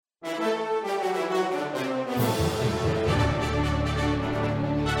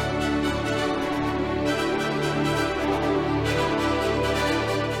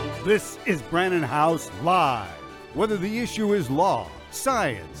This is Brannon Howse Live. Whether the issue is law,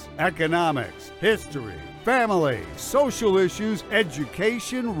 science, economics, history, family, social issues,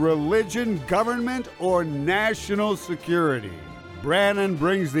 education, religion, government, or national security, Brannon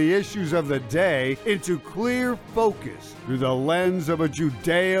brings the issues of the day into clear focus through the lens of a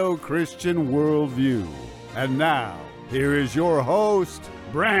Judeo-Christian worldview. And now, here is your host,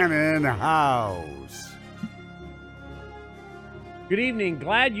 Brannon Howse. Good evening.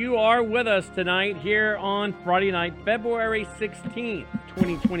 Glad you are with us tonight here on Friday night, February 16th,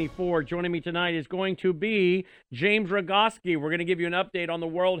 2024. Joining me tonight is going to be James Rogoski. We're going to give you an update on the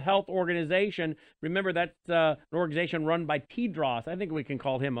World Health Organization. Remember, that's an organization run by Tedros. I think we can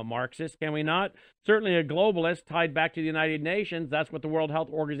call him a Marxist, can we not? Certainly a globalist tied back to the United Nations. That's what the World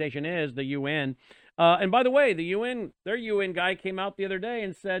Health Organization is, the UN. And by the way, their UN guy came out the other day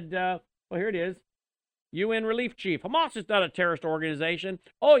and said, well, here it is. UN Relief Chief. Hamas is not a terrorist organization.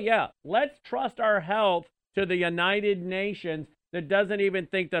 Oh, yeah. Let's trust our health to the United Nations that doesn't even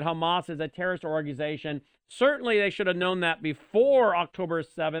think that Hamas is a terrorist organization. Certainly, they should have known that before October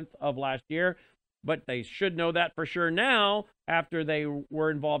 7th of last year, but they should know that for sure now after they were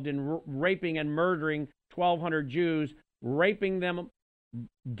involved in raping and murdering 1,200 Jews, raping them,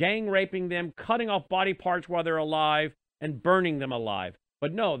 gang raping them, cutting off body parts while they're alive, and burning them alive.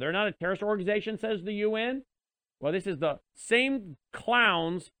 But no, they're not a terrorist organization, says the UN. Well, this is the same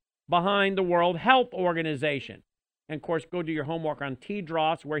clowns behind the World Health Organization. And, of course, go do your homework on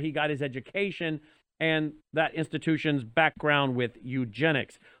Tedros, where he got his education and that institution's background with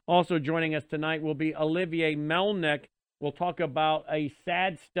eugenics. Also joining us tonight will be Olivier Melnick. We'll talk about a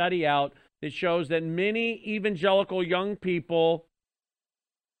sad study out that shows that many evangelical young people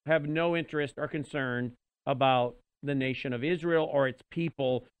have no interest or concern about the nation of Israel or its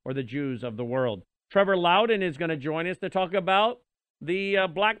people or the Jews of the world. Trevor Loudon is going to join us to talk about the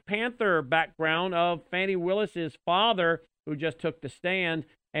Black Panther background of Fannie Willis's father, who just took the stand,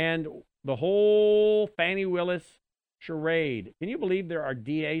 and the whole Fannie Willis charade. Can you believe there are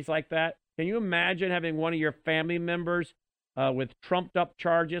DAs like that? Can you imagine having one of your family members with trumped up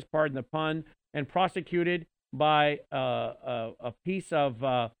charges, pardon the pun, and prosecuted by a piece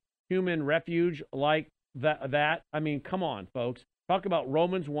of human refuge like that? I mean, come on, folks. Talk about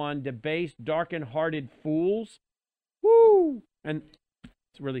Romans 1, debased, darkened-hearted fools. Woo! And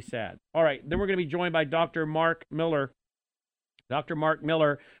it's really sad. All right, then we're going to be joined by Dr. Mark Miller. Dr. Mark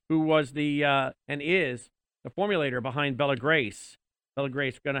Miller, who was and is the formulator behind Bella Grace. Bella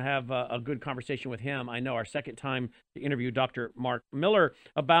Grace, we're going to have a good conversation with him. I know, our second time to interview Dr. Mark Miller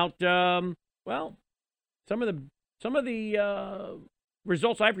about, some of the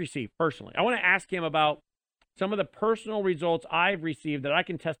results I've received personally. I want to ask him about some of the personal results I've received that I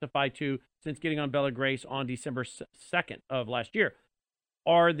can testify to since getting on Bella Grace on December 2nd of last year.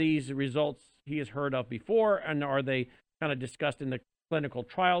 Are these results he has heard of before, and are they kind of discussed in the clinical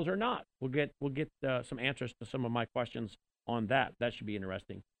trials or not? We'll get some answers to some of my questions on that. That should be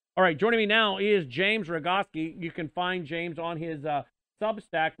interesting. All right, joining me now is James Rogoski. You can find James on his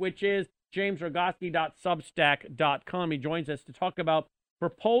Substack, which is jamesrogoski.substack.com. He joins us to talk about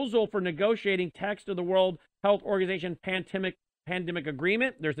proposal for negotiating text of the World Health Organization pandemic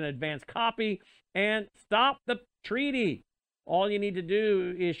agreement. There's an advanced copy, and stop the treaty. All you need to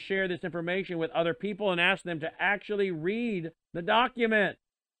do is share this information with other people and ask them to actually read the document.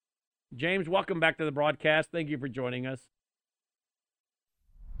 James, welcome back to the broadcast. Thank you for joining us.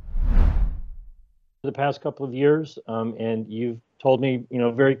 The past couple of years, and you've told me,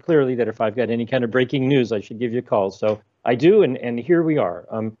 very clearly that if I've got any kind of breaking news, I should give you a call. So I do, and here we are.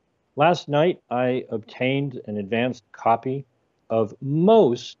 Last night, I obtained an advanced copy of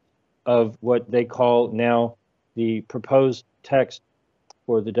most of what they call now the proposed text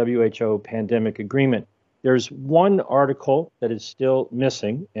for the WHO pandemic agreement. There's one article that is still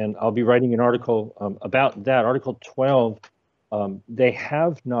missing, and I'll be writing an article about that. Article 12, they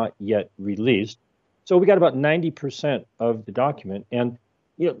have not yet released. So we got about 90% of the document. And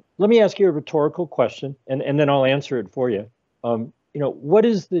let me ask you a rhetorical question, and then I'll answer it for you. What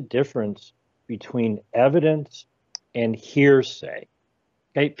is the difference between evidence and hearsay?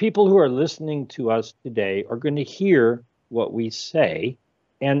 Okay, people who are listening to us today are going to hear what we say,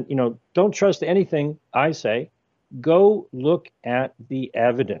 and don't trust anything I say. Go look at the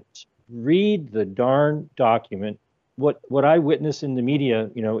evidence. Read the darn document. What I witness in the media,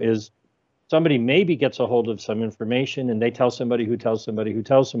 is somebody maybe gets a hold of some information and they tell somebody who tells somebody who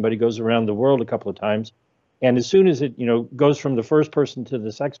tells somebody, goes around the world a couple of times. And as soon as it, goes from the first person to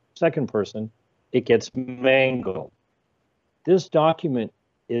the second person, it gets mangled. This document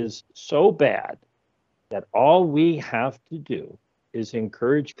is so bad that all we have to do is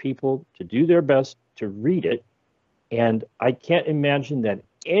encourage people to do their best to read it. And I can't imagine that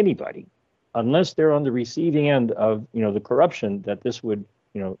anybody, unless they're on the receiving end of, the corruption that this would,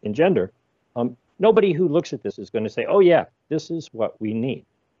 engender, nobody who looks at this is going to say, oh yeah, this is what we need.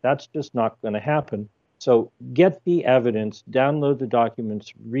 That's just not going to happen. So get the evidence, download the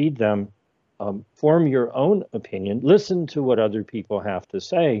documents, read them, form your own opinion, listen to what other people have to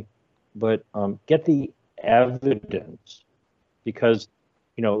say, but get the evidence, because,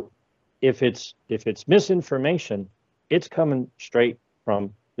 if it's misinformation, it's coming straight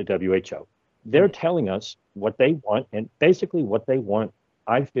from the WHO. They're telling us what they want, and basically what they want,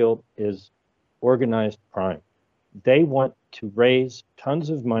 I feel, is organized crime. They want to raise tons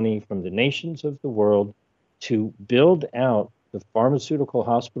of money from the nations of the world to build out the pharmaceutical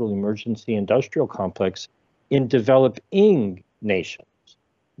hospital emergency industrial complex in developing nations.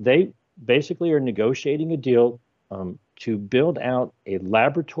 They basically are negotiating a deal to build out a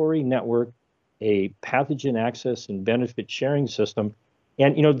laboratory network, a pathogen access and benefit sharing system.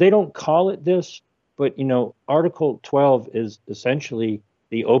 And, they don't call it this, but, Article 12 is essentially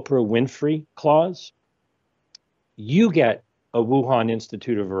the Oprah Winfrey clause. You get a Wuhan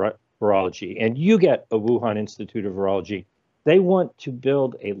Institute of Virology, and you get a Wuhan Institute of Virology. They want to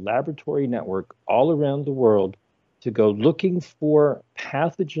build a laboratory network all around the world to go looking for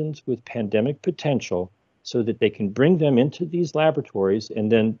pathogens with pandemic potential so that they can bring them into these laboratories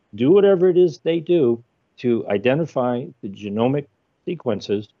and then do whatever it is they do to identify the genomic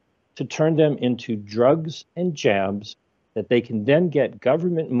sequences to turn them into drugs and jabs that they can then get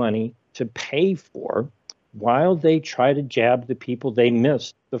government money to pay for while they try to jab the people they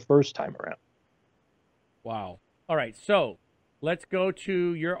missed the first time around. Wow. All right, so let's go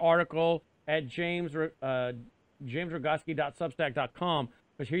to your article at jamesrogoski.substack.com,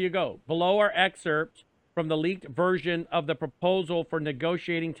 because here you go. Below are excerpts from the leaked version of the proposal for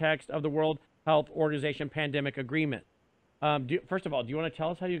negotiating text of the World Health Organization pandemic agreement. First of all, do you want to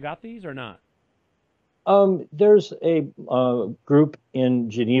tell us how you got these or not? There's a group in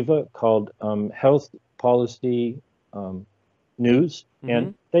Geneva called Health Policy News,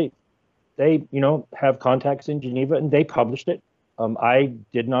 and they have contacts in Geneva, and they published it. I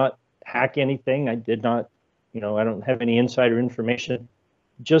did not hack anything. I did not, I don't have any insider information.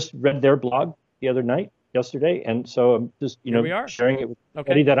 Just read their blog the other night, yesterday, and so I'm just, sharing it with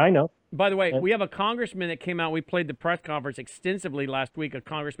everybody that I know. By the way, we have a congressman that came out. We played the press conference extensively last week. A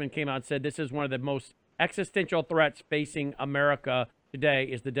congressman came out and said this is one of the most existential threats facing America today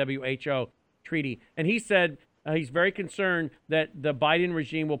is the WHO treaty. And he said he's very concerned that the Biden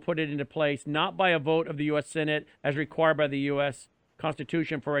regime will put it into place, not by a vote of the U.S. Senate as required by the U.S.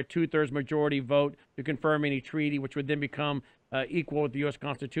 Constitution for a 2/3 majority vote to confirm any treaty, which would then become equal with the U.S.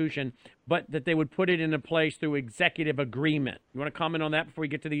 Constitution, but that they would put it into place through executive agreement. You want to comment on that before we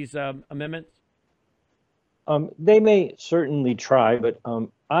get to these amendments? They may certainly try, but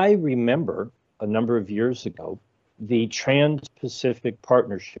I remember a number of years ago the Trans-Pacific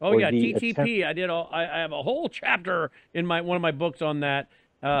Partnership. Oh yeah, TPP. I have a whole chapter in one of my books on that,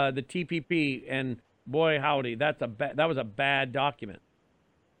 the TPP, and boy howdy, that was a bad document.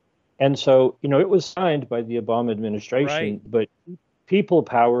 And so, it was signed by the Obama administration, right, but people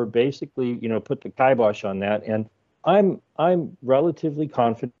power basically, put the kibosh on that. And I'm relatively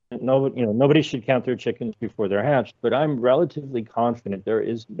confident. Nobody should count their chickens before they're hatched, but I'm relatively confident there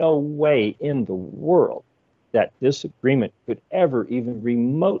is no way in the world that this agreement could ever even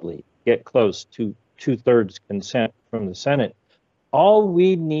remotely get close to 2/3 consent from the Senate. All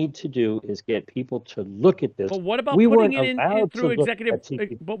we need to do is get people to look at this. But what about putting it in through executive?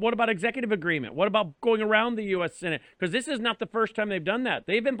 But what about executive agreement? What about going around the U.S. Senate? Because this is not the first time they've done that.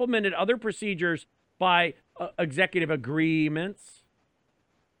 They've implemented other procedures by executive agreements.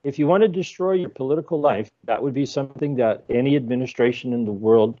 If you want to destroy your political life, that would be something that any administration in the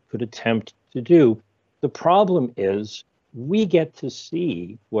world could attempt to do. The problem is we get to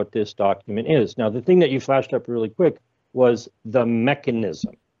see what this document is. Now, the thing that you flashed up really quick was the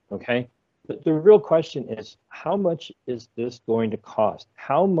mechanism, okay? But the real question is, how much is this going to cost?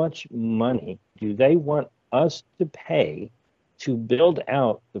 How much money do they want us to pay to build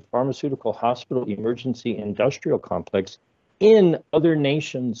out the pharmaceutical hospital emergency industrial complex in other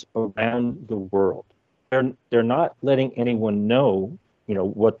nations around the world? They're not letting anyone know,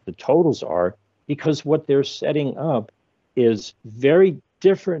 what the totals are, because what they're setting up is very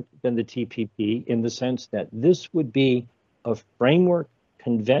different than the TPP in the sense that this would be a framework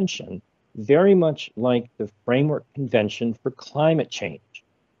convention, very much like the framework convention for climate change.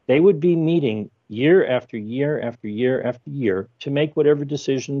 They would be meeting year after year after year after year to make whatever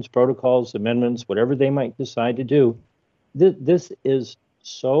decisions, protocols, amendments, whatever they might decide to do. This is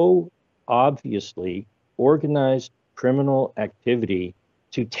so obviously organized criminal activity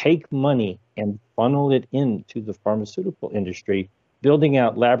to take money and funnel it into the pharmaceutical industry, building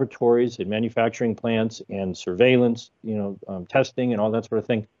out laboratories and manufacturing plants and surveillance, testing and all that sort of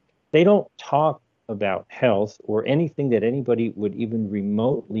thing. They don't talk about health or anything that anybody would even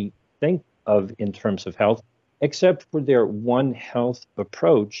remotely think of in terms of health, except for their One Health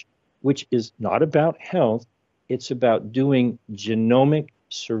approach, which is not about health. It's about doing genomic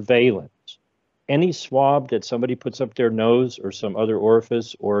surveillance. Any swab that somebody puts up their nose or some other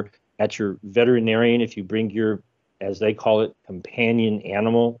orifice, or at your veterinarian, if you bring your, as they call it, companion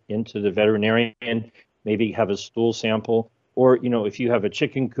animal into the veterinarian, maybe have a stool sample, or if you have a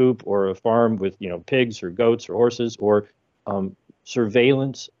chicken coop or a farm with pigs or goats or horses, or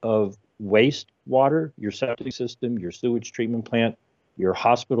surveillance of wastewater, your septic system, your sewage treatment plant, your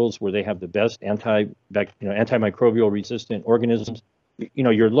hospitals where they have the best antimicrobial resistant organisms,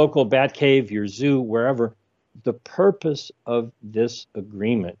 your local bat cave, your zoo, wherever. The purpose of this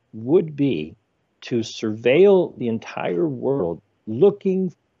agreement would be to surveil the entire world,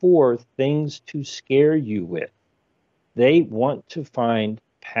 looking for things to scare you with. They want to find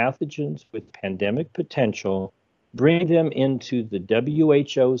pathogens with pandemic potential, bring them into the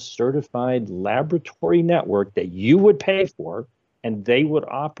WHO certified laboratory network that you would pay for and they would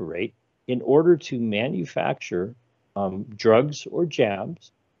operate in order to manufacture drugs or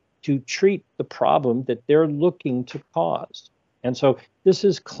jabs to treat the problem that they're looking to cause. And so this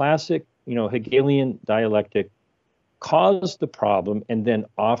is classic, Hegelian dialectic: cause the problem and then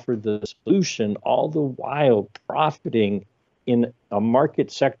offer the solution, all the while profiting in a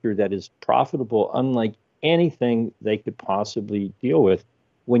market sector that is profitable unlike anything they could possibly deal with.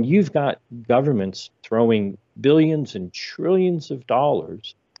 When you've got governments throwing billions and trillions of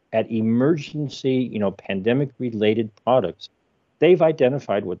dollars at emergency, pandemic-related products, they've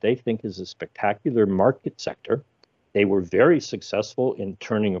identified what they think is a spectacular market sector. They were very successful in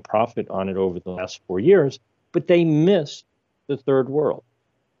turning a profit on it over the last 4 years, but they missed the third world,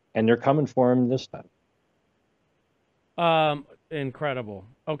 and they're coming for them this time. Incredible.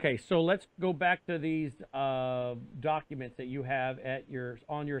 Okay, so let's go back to these documents that you have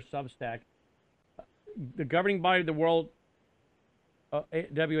on your Substack. The governing body of the World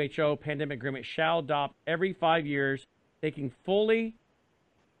WHO Pandemic Agreement shall adopt every 5 years, taking fully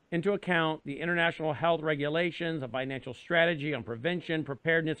into account the international health regulations, a financial strategy on prevention,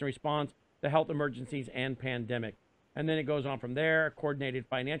 preparedness, and response to health emergencies and pandemic. And then it goes on from there. A coordinated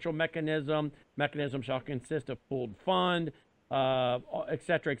financial mechanism shall consist of pooled fund, et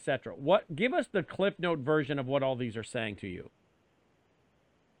cetera, et cetera. Give us the Cliff Note version of what all these are saying to you.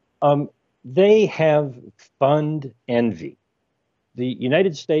 They have fund envy. The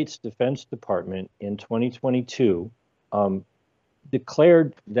United States Defense Department in 2022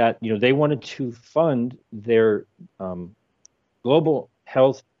 declared that they wanted to fund their global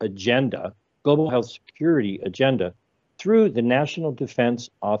health security agenda through the National Defense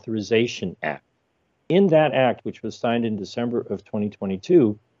Authorization Act. In that act, which was signed in December of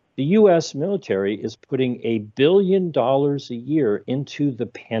 2022, the U.S. military is putting $1 billion a year into the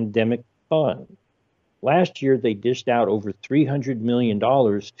pandemic fund. Last year, they dished out over $300 million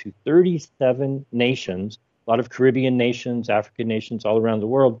to 37 nations, a lot of Caribbean nations, African nations all around the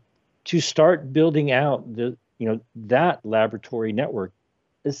world, to start building out that laboratory network.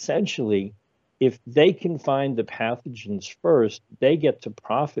 Essentially, if they can find the pathogens first, they get to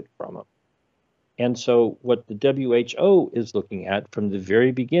profit from them. And so what the WHO is looking at from the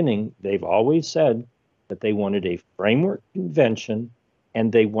very beginning, they've always said that they wanted a framework convention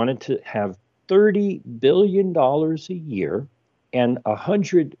and they wanted to have $30 billion a year and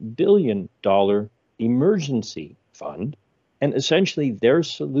 $100 billion emergency fund. And essentially their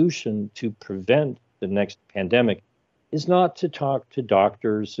solution to prevent the next pandemic is not to talk to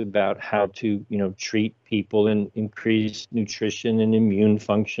doctors about how to, treat people and increase nutrition and immune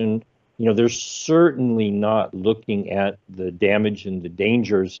function. They're certainly not looking at the damage and the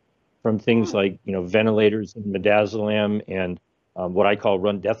dangers from things like, ventilators and midazolam and what I call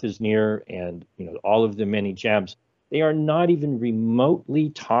run death is near and, all of the many jabs. They are not even remotely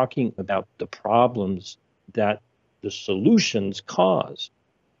talking about the problems that the solutions cause.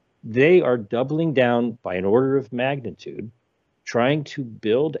 They are doubling down by an order of magnitude, trying to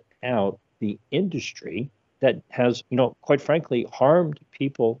build out the industry that has, quite frankly, harmed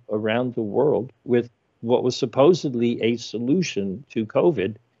people around the world with what was supposedly a solution to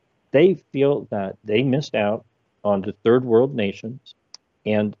COVID. They feel that they missed out on the third world nations,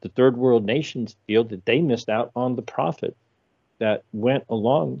 and the third world nations feel that they missed out on the profit that went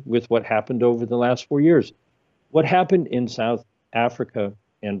along with what happened over the last 4 years. What happened in South Africa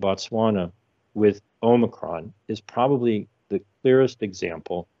and Botswana with Omicron is probably the clearest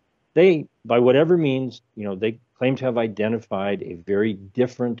example. They, by whatever means, they claim to have identified a very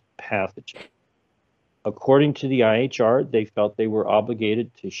different pathogen. According to the IHR, they felt they were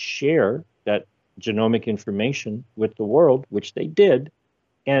obligated to share that genomic information with the world, which they did.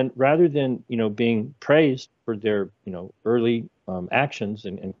 And rather than, being praised for their, early actions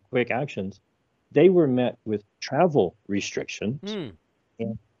and quick actions, they were met with travel restrictions.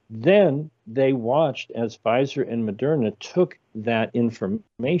 And then they watched as Pfizer and Moderna took that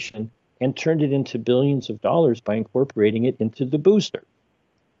information and turned it into billions of dollars by incorporating it into the booster.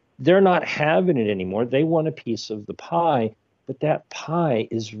 They're not having it anymore. They want a piece of the pie, but that pie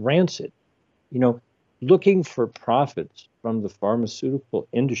is rancid. Looking for profits from the pharmaceutical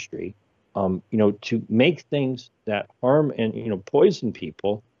industry, to make things that harm and, poison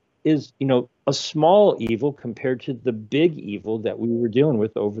people is, a small evil compared to the big evil that we were dealing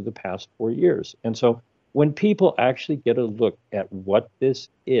with over the past 4 years. And so when people actually get a look at what this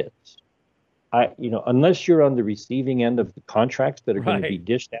is, unless you're on the receiving end of the contracts that are going to be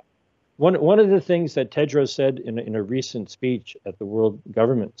dished out. One of the things that Tedros said in a recent speech at the World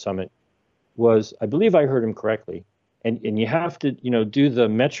Government Summit was, I believe I heard him correctly, and you have to, do the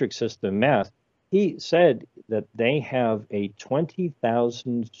metric system math. He said that they have a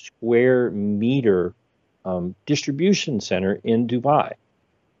 20,000 square meter distribution center in Dubai.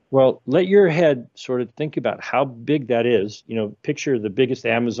 Well, let your head sort of think about how big that is. Picture the biggest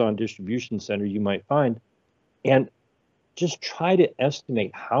Amazon distribution center you might find, and just try to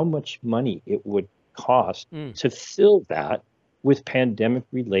estimate how much money it would cost to fill that with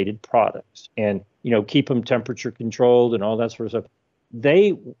pandemic-related products and, keep them temperature controlled and all that sort of stuff.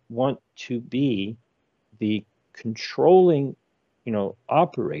 They want to be the controlling,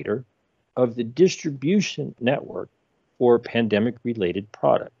 operator of the distribution network for pandemic-related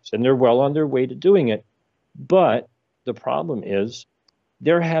products. And they're well on their way to doing it. But the problem is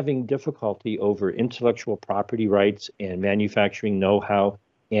they're having difficulty over intellectual property rights and manufacturing know-how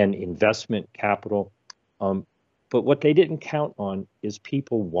and investment capital. But what they didn't count on is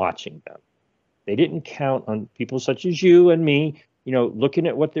people watching them. They didn't count on people such as you and me, looking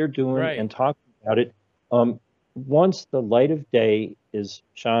at what they're doing and talking about it. Once the light of day is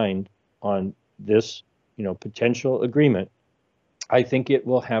shined on this, potential agreement, I think it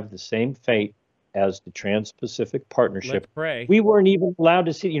will have the same fate as the Trans-Pacific Partnership. Let's pray. We weren't even allowed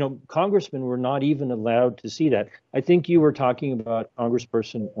to see, congressmen were not even allowed to see that. I think you were talking about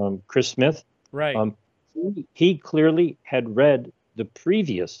Congressperson Chris Smith. Right. He clearly had read the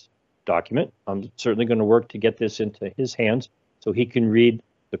previous document. I'm certainly going to work to get this into his hands so he can read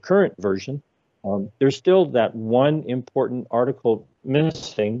the current version. There's still that one important article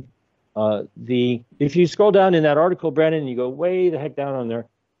missing. If you scroll down in that article, Brannon, and you go way the heck down on there,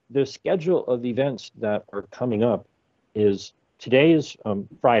 the schedule of events that are coming up is today is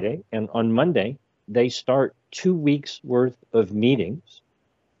Friday, and on Monday they start 2 weeks worth of meetings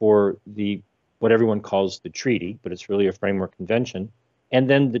for what everyone calls the treaty, but it's really a framework convention. And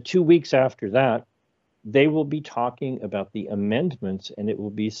then the 2 weeks after that, they will be talking about the amendments, and it will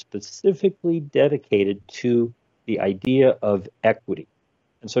be specifically dedicated to the idea of equity.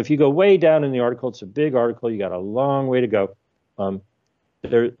 And so if you go way down in the article, it's a big article, you got a long way to go.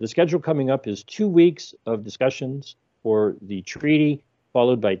 The schedule coming up is 2 weeks of discussions for the treaty,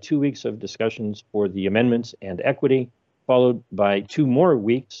 followed by 2 weeks of discussions for the amendments and equity, followed by 2 more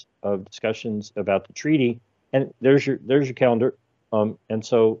weeks of discussions about the treaty. And there's your calendar. And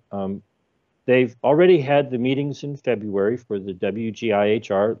so they've already had the meetings in February for the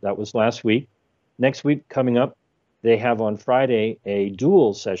WGIHR. That was last week. Next week coming up, they have on Friday a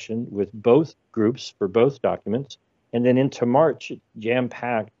dual session with both groups for both documents. And then into March,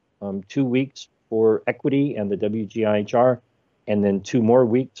 jam-packed, 2 weeks for equity and the WGIHR, and then 2 more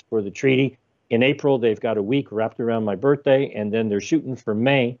weeks for the treaty. In April, they've got a week wrapped around my birthday, and then they're shooting for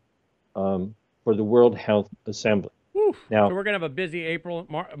May for the World Health Assembly. Now, so we're going to have a busy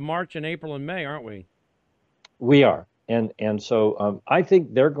March and April and May, aren't we? We are. And so I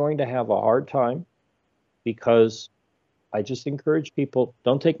think they're going to have a hard time, because I just encourage people,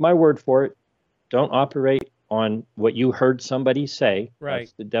 don't take my word for it. Don't operate on what you heard somebody say. Right.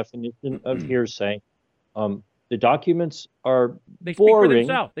 That's the definition of hearsay. The documents are boring. For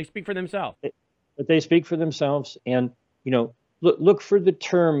themselves. They speak for themselves. But they speak for themselves. And, look for the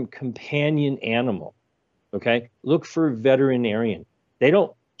term companion animal. Okay? Look for veterinarian. They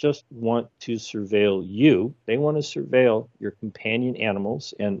don't just want to surveil you. They want to surveil your companion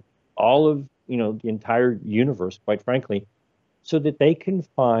animals and all of, the entire universe, quite frankly, so that they can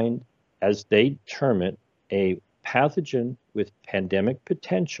find, as they term it, a pathogen with pandemic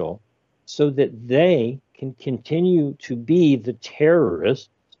potential so that they can continue to be the terrorists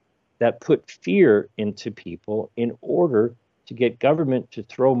that put fear into people in order to get government to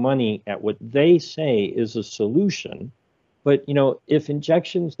throw money at what they say is a solution. But, if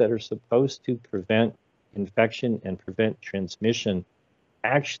injections that are supposed to prevent infection and prevent transmission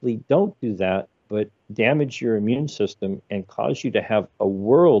actually don't do that, but damage your immune system and cause you to have a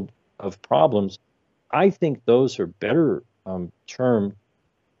world of problems, I think those are better termed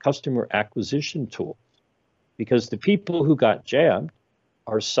customer acquisition tools, because the people who got jabbed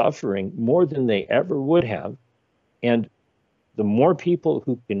are suffering more than they ever would have. And the more people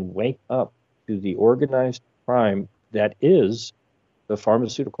who can wake up to the organized crime that is the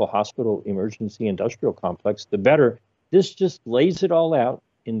pharmaceutical hospital emergency industrial complex, the better. This just lays it all out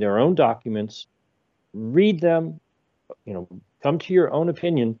in their own documents. Read them, come to your own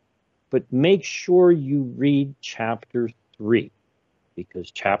opinion, but make sure you read chapter 3,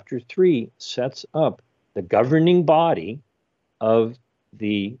 because chapter 3 sets up the governing body of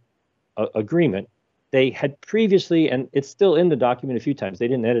the agreement. They had previously, and it's still in the document a few times, they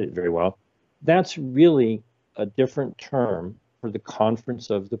didn't edit it very well. That's really a different term for the conference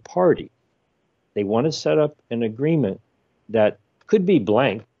of the party. They want to set up an agreement that could be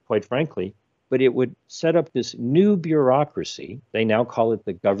blank, quite frankly, but it would set up this new bureaucracy. They now call it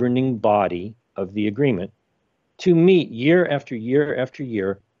the governing body of the agreement, to meet year after year after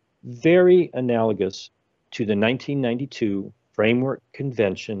year, very analogous to the 1992 Framework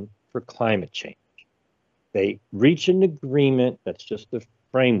Convention for Climate Change. They reach an agreement that's just the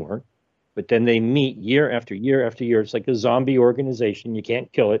framework, but then they meet year after year after year. It's like a zombie organization. You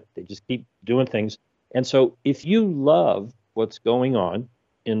can't kill it. They just keep doing things. And so if you love what's going on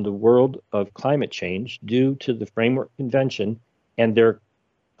in the world of climate change due to the Framework Convention and their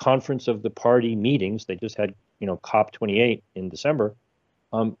conference of the party meetings, they just had, COP28 in December.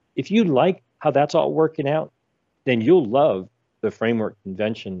 If you like how that's all working out, then you'll love the Framework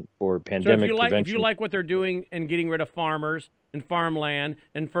Convention for Pandemic Prevention. If you like what they're doing and getting rid of farmers and farmland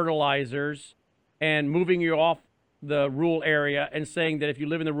and fertilizers and moving you off the rural area and saying that if you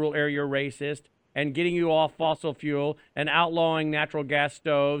live in the rural area, you're racist, and getting you off fossil fuel and outlawing natural gas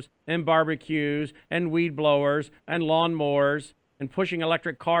stoves and barbecues and weed blowers and lawnmowers and pushing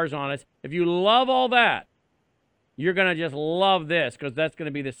electric cars on us, if you love all that, you're going to just love this, because that's going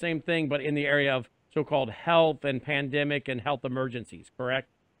to be the same thing, but in the area of so-called health and pandemic and health emergencies, correct?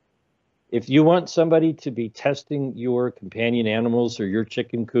 If you want somebody to be testing your companion animals or your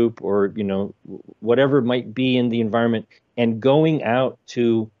chicken coop or, whatever it might be in the environment, and going out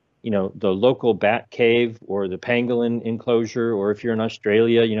to, the local bat cave or the pangolin enclosure, or if you're in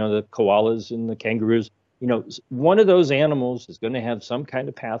Australia, the koalas and the kangaroos, one of those animals is going to have some kind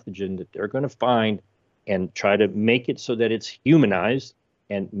of pathogen that they're going to find and try to make it so that it's humanized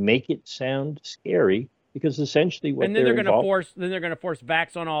and make it sound scary, because essentially what they're going to force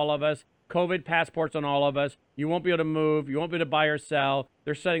vax on all of us, COVID passports on all of us. You won't be able to move. You won't be able to buy or sell.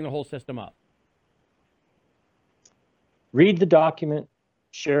 They're setting the whole system up. Read the document,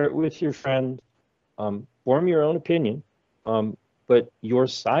 share it with your friends, form your own opinion, but your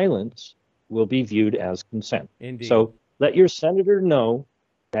silence will be viewed as consent. Indeed. So let your senator know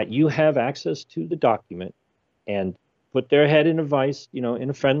that you have access to the document, and put their head in a vice, in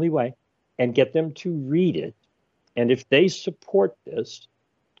a friendly way, and get them to read it. And if they support this,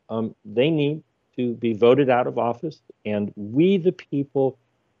 they need to be voted out of office. And we, the people,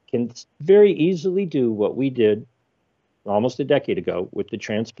 can very easily do what we did almost a decade ago with the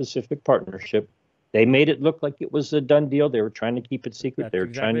Trans-Pacific Partnership. They made it look like it was a done deal. They were trying to keep it secret. They were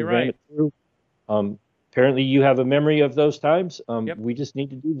trying to ram it through. Apparently you have a memory of those times. Yep. We just need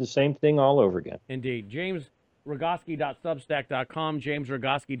to do the same thing all over again. Indeed. JamesRogoski.substack.com,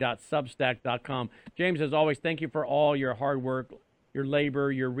 JamesRogoski.substack.com. James, as always, thank you for all your hard work, your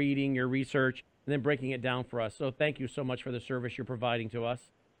labor, your reading, your research, and then breaking it down for us. So thank you so much for the service you're providing to us.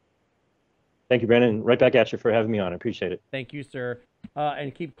 Thank you, Brannon. Right back at you for having me on. I appreciate it. Thank you, sir.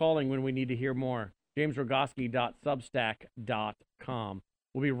 And keep calling when we need to hear more. JamesRogoski.substack.com.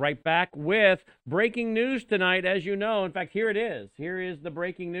 We'll be right back with breaking news tonight, as you know. In fact, here it is. Here is the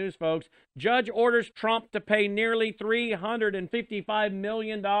breaking news, folks. Judge orders Trump to pay nearly $355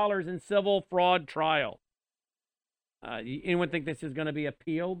 million in civil fraud trial. Anyone think this is going to be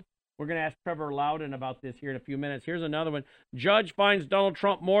appealed? We're going to ask Trevor Loudon about this here in a few minutes. Here's another one. Judge finds Donald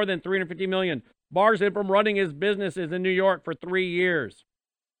Trump more than $350 million. Bars him from running his businesses in New York for 3 years.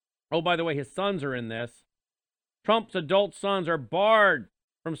 Oh, by the way, his sons are in this. Trump's adult sons are barred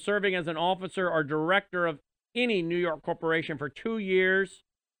from serving as an officer or director of any New York corporation for 2 years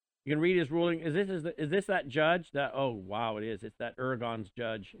You can read his ruling. Is this that judge? That oh wow, it is. It's that Oregon's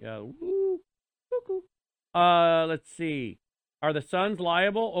judge. Yeah. Woo, cuckoo. Let's see. Are the Suns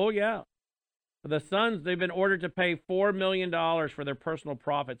liable? Oh yeah. The Suns, they've been ordered to pay $4 million for their personal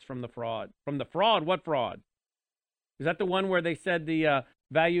profits from the fraud. From the fraud? What fraud? Is that the one where they said the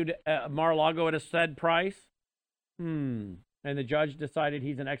valued Mar-a-Lago at a said price? And the judge decided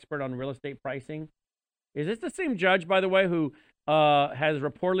he's an expert on real estate pricing. Is this the same judge, by the way, who has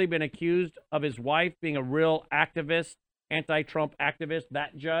reportedly been accused of his wife being a real activist, anti-Trump activist?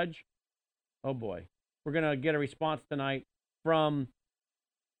 That judge? Oh boy. We're going to get a response tonight from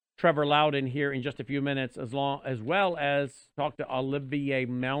Trevor Loudon here in just a few minutes, as well as talk to Olivier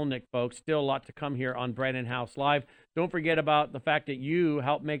Melnick, folks. Still a lot to come here on Brannon Howse Live. Don't forget about the fact that you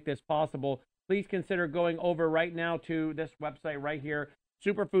help make this possible. Please consider going over right now to this website right here,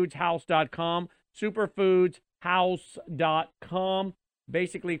 superfoodshouse.com, superfoodshouse.com.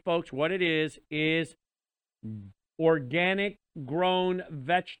 Basically, folks, what it is organic grown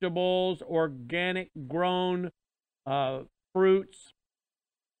vegetables, organic grown fruits,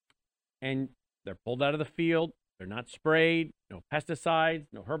 and they're pulled out of the field. They're not sprayed, no pesticides,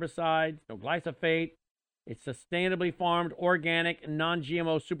 no herbicides, no glyphosate. It's sustainably farmed, organic,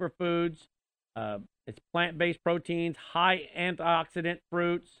 non-GMO superfoods. It's plant-based proteins, high antioxidant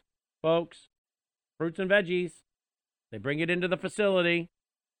fruits. Folks, fruits and veggies. They bring it into the facility.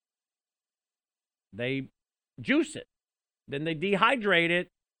 They juice it. Then they dehydrate it,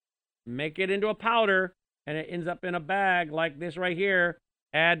 make it into a powder, and it ends up in a bag like this right here.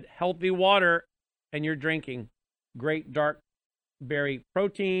 Add healthy water, and you're drinking great dark berry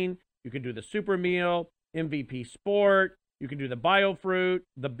protein. You can do the super meal, MVP Sport. You can do the biofruit,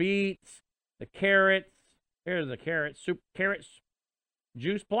 the beets, the carrots. Here's the carrots, carrots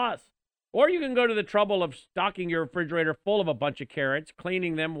juice plus. Or you can go to the trouble of stocking your refrigerator full of a bunch of carrots,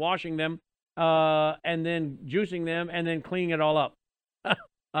 cleaning them, washing them, and then juicing them, and then cleaning it all up.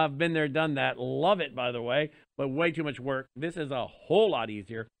 I've been there, done that. Love it, by the way, but way too much work. This is a whole lot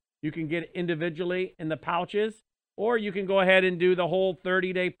easier. You can get it individually in the pouches, or you can go ahead and do the whole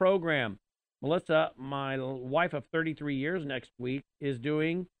 30-day program. Melissa, my wife of 33 years next week, is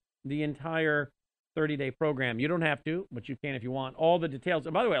doing the entire 30-day program. You don't have to, but you can if you want. All the details,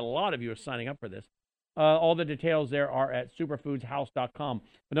 and by the way, a lot of you are signing up for this. All the details there are at superfoodshouse.com.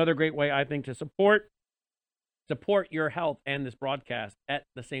 Another great way, I think, to support your health and this broadcast at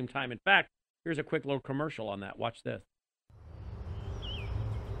the same time. In fact, here's a quick little commercial on that. Watch this.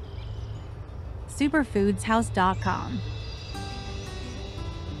 Superfoodshouse.com.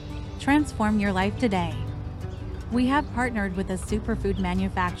 Transform your life today. We have partnered with a superfood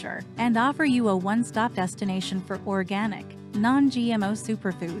manufacturer and offer you a one-stop destination for organic, non-GMO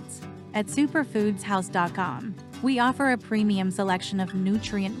superfoods. At superfoodshouse.com, we offer a premium selection of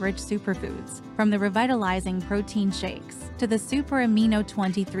nutrient-rich superfoods, from the revitalizing protein shakes to the Super Amino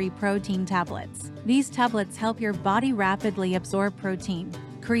 23 protein tablets. These tablets help your body rapidly absorb protein,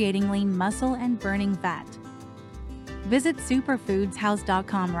 creating lean muscle and burning fat. Visit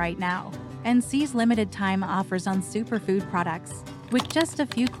superfoodshouse.com right now and seize limited-time offers on superfood products. With just a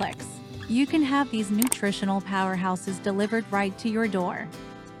few clicks, you can have these nutritional powerhouses delivered right to your door.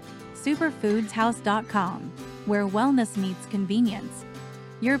 Superfoodshouse.com, where wellness meets convenience.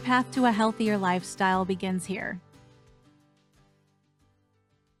 Your path to a healthier lifestyle begins here.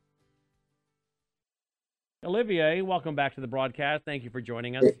 Olivier, welcome back to the broadcast. Thank you for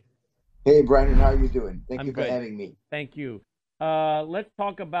joining us. Hey, Brannon, how are you doing? Thank I'm you for good. having me. Thank you. Let's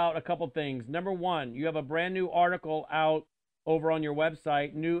talk about a couple things. Number one, you have a brand new article out over on your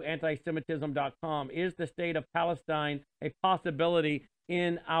website, newantisemitism.com. Is the state of Palestine a possibility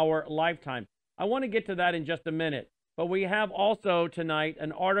in our lifetime? I want to get to that in just a minute. But we have also tonight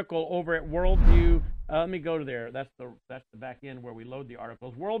an article over at Worldview. Let me go to there. That's the back end where we load the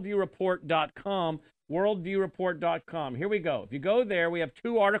articles. Worldviewreport.com. Worldviewreport.com. Here we go. If you go there, we have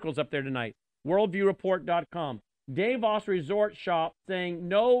two articles up there tonight. Worldviewreport.com. Davos Resort Shop saying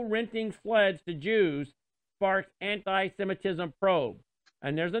no renting sleds to Jews sparks anti-Semitism probe.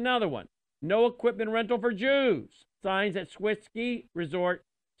 And there's another one. No equipment rental for Jews. Signs at Swiss ski resort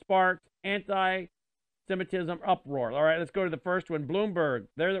sparks anti-Semitism uproar. All right, let's go to the first one. Bloomberg.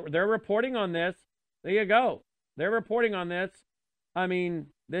 They're reporting on this. There you go. They're reporting on this. I mean,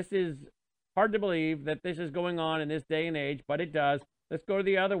 this is hard to believe that this is going on in this day and age, but it does. Let's go to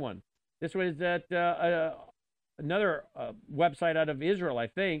the other one. This was at another website out of Israel, I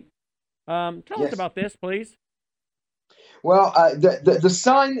think. Tell us about this, please. Well, the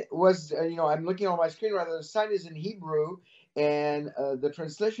sign was, I'm looking on my screen right now. The sign is in Hebrew, and the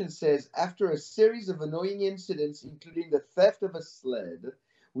translation says, after a series of annoying incidents, including the theft of a sled,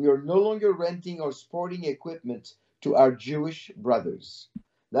 We are no longer renting or sporting equipment to our Jewish brothers.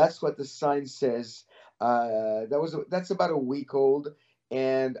 That's what the sign says. That's about a week old,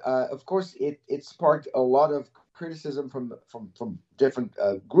 and of course, it sparked a lot of criticism from different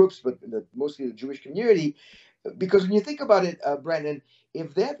groups, but mostly the Jewish community, because when you think about it, Brandon,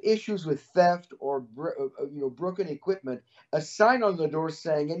 if they have issues with theft or broken equipment, a sign on the door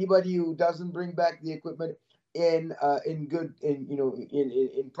saying anybody who doesn't bring back the equipment in good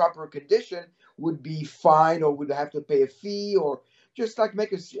in proper condition would be fined or would have to pay a fee or just like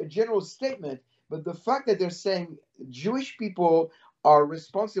make a general statement. But the fact that they're saying Jewish people are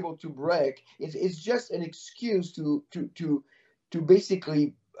responsible to break is just an excuse to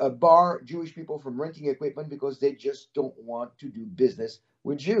basically bar Jewish people from renting equipment because they just don't want to do business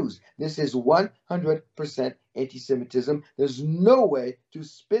with Jews. This is 100% anti-Semitism. There's no way to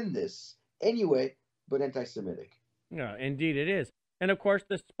spin this anyway but anti-Semitic. Yeah, indeed it is. And of course,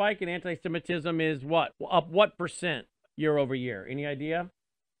 the spike in anti-Semitism is what? Up what percent year over year? Any idea?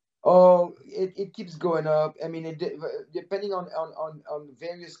 Oh, it keeps going up. I mean, depending on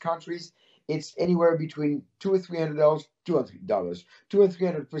various countries, it's anywhere between $200 and $300, $200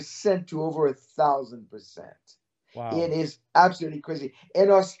 and $300% to over 1,000%. Wow. It is absolutely crazy. In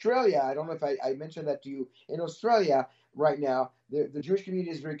Australia, I don't know if I mentioned that to you. In Australia, right now, the Jewish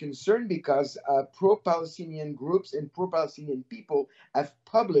community is very concerned because pro-Palestinian groups and pro-Palestinian people have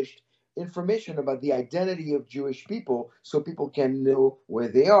published information about the identity of Jewish people so people can know where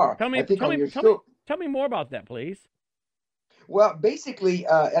they are. Tell me more about that, please. Well, basically,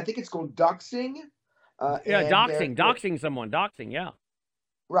 I think it's called doxing. Doxing someone, yeah.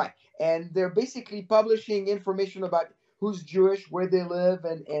 Right. And they're basically publishing information about who's Jewish, where they live,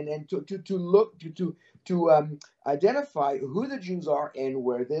 and to identify who the Jews are and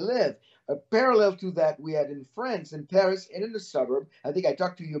where they live. Parallel to that, we had in France, in Paris, and in the suburb. I think I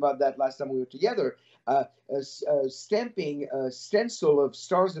talked to you about that last time we were together. Stamping a stencil of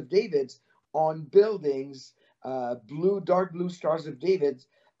Stars of David on buildings, dark blue Stars of David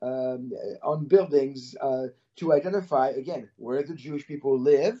on buildings to identify again where the Jewish people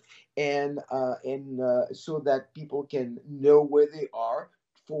live, and so that people can know where they are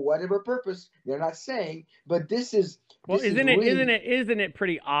for whatever purpose. They're not saying, but isn't it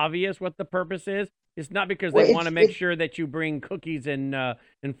pretty obvious what the purpose is? It's not because they want to make sure that you bring cookies and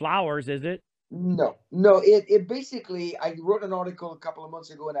flowers, is it? No. It basically, I wrote an article a couple of months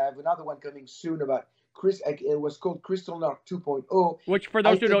ago, and I have another one coming soon about it was called Kristallnacht 2.0. Which, for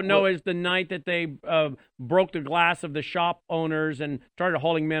those who don't know, is the night that they broke the glass of the shop owners and started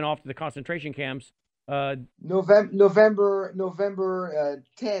hauling men off to the concentration camps. November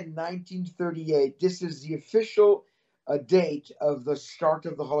 10, 1938. This is the official date of the start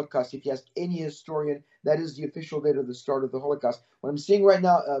of the Holocaust. If you ask any historian, that is the official date of the start of the Holocaust. What I'm seeing right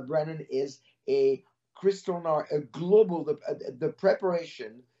now, Brannon, is a Kristallnacht, a global, the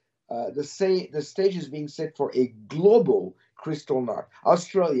preparation. The stage is being set for a global Kristallnacht.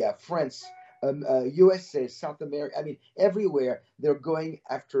 Australia, France, USA, South America. I mean, everywhere they're going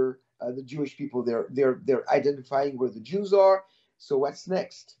after the Jewish people. They're identifying where the Jews are. So what's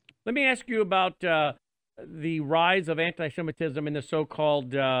next? Let me ask you about the rise of anti-Semitism in the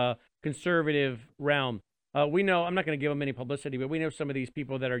so-called conservative realm. We know, I'm not going to give them any publicity, but we know some of these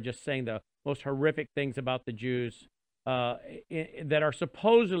people that are just saying the most horrific things about the Jews. That are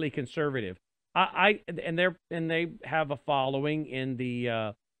supposedly conservative, and they have a following in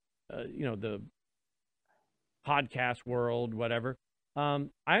the the podcast world, whatever. I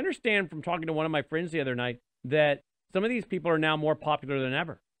understand from talking to one of my friends the other night that some of these people are now more popular than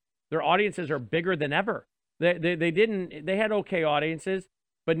ever. Their audiences are bigger than ever. They had okay audiences,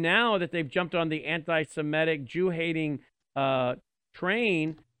 but now that they've jumped on the anti-Semitic Jew-hating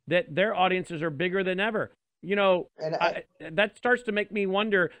train, that their audiences are bigger than ever. You know, that starts to make me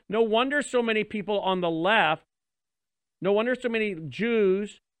wonder, no wonder so many people on the left, no wonder so many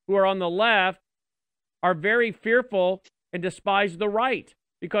Jews who are on the left are very fearful and despise the right.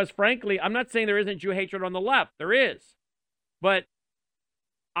 Because frankly, I'm not saying there isn't Jew hatred on the left. There is. But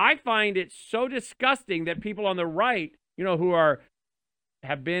I find it so disgusting that people on the right, who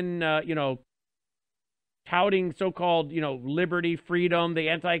have been, touting so-called, liberty, freedom, the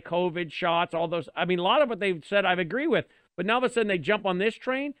anti-COVID shots, all those. I mean, a lot of what they've said I agree with. But now all of a sudden they jump on this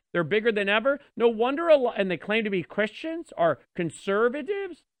train. They're bigger than ever. No wonder, and they claim to be Christians or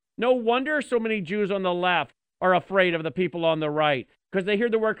conservatives. No wonder so many Jews on the left are afraid of the people on the right. Because they hear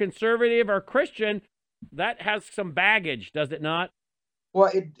the word conservative or Christian, that has some baggage, does it not? Well,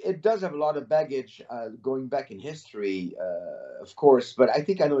 it does have a lot of baggage going back in history, of course. But I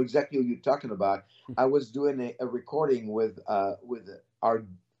think I know exactly what you're talking about. I was doing a recording with our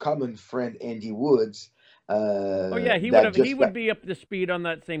common friend Andy Woods Oh yeah, that he just would got. be up to speed on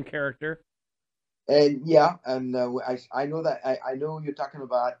that same character. And yeah, and I know that I know what you're talking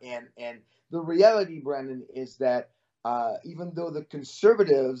about, and the reality, Brandon, is that even though the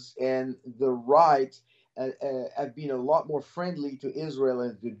conservatives and the right have been a lot more friendly to Israel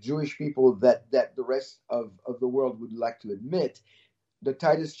and the Jewish people that the rest of the world would like to admit, the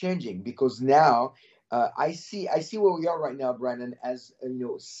tide is changing because now I see where we are right now, Brandon, as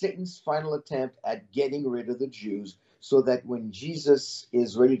Satan's final attempt at getting rid of the Jews, so that when Jesus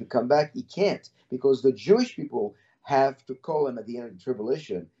is ready to come back, he can't because the Jewish people have to call him at the end of the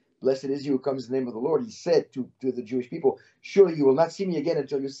tribulation. Blessed is he who comes in the name of the Lord. He said to the Jewish people, surely you will not see me again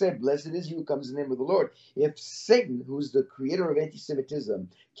until you say, blessed is he who comes in the name of the Lord. If Satan, who's the creator of anti-Semitism,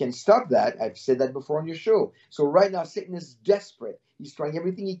 can stop that, I've said that before on your show. So right now, Satan is desperate. He's trying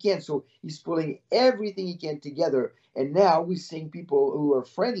everything he can. So he's pulling everything he can together. And now we're seeing people who are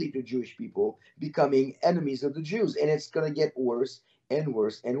friendly to Jewish people becoming enemies of the Jews. And it's going to get worse and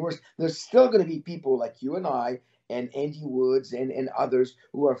worse and worse. There's still going to be people like you and I and Andy Woods and others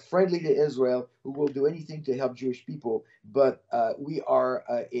who are friendly to Israel, who will do anything to help Jewish people. But we are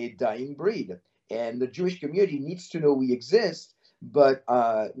a dying breed. And the Jewish community needs to know we exist, but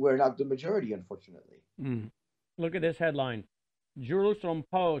we're not the majority, unfortunately. Mm. Look at this headline. Jerusalem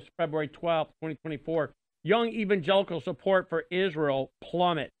Post, February 12th, 2024. Young evangelical support for Israel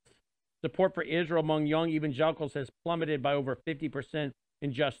plummets. Support for Israel among young evangelicals has plummeted by over 50%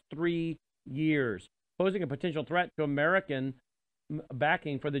 in just 3 years, posing a potential threat to American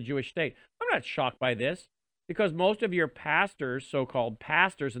backing for the Jewish state. I'm not shocked by this because most of your pastors, so-called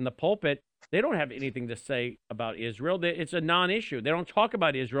pastors in the pulpit, they don't have anything to say about Israel. It's a non-issue. They don't talk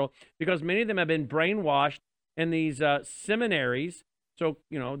about Israel because many of them have been brainwashed in these seminaries. So,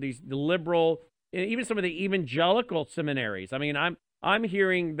 these liberal, even some of the evangelical seminaries. I mean, I'm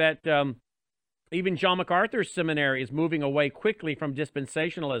hearing that even John MacArthur's seminary is moving away quickly from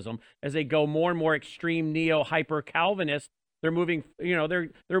dispensationalism as they go more and more extreme neo-hyper-Calvinist. They're moving, they're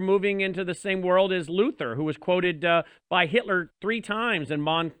moving into the same world as Luther, who was quoted by Hitler 3 times in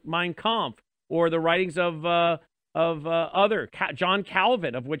Mein Kampf, or the writings of John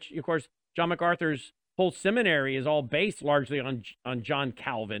Calvin, of which, of course, John MacArthur's whole seminary is all based largely on John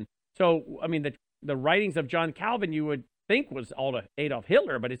Calvin. So, I mean, the writings of John Calvin you would think was Adolf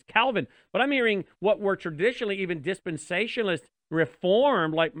Hitler, but it's Calvin. But I'm hearing what were traditionally even dispensationalist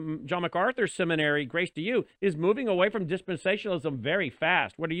reformed, like John MacArthur's seminary, Grace to You, is moving away from dispensationalism very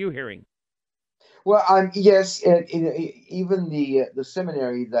fast. What are you hearing? Well, yes, and even the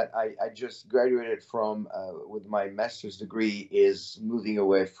seminary that I just graduated from with my master's degree is moving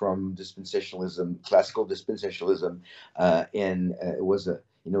away from dispensationalism, classical dispensationalism, and it was it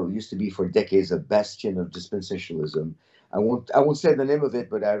used to be for decades a bastion of dispensationalism. I won't say the name of it,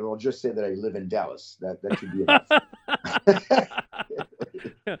 but I will just say that I live in Dallas. That should be enough.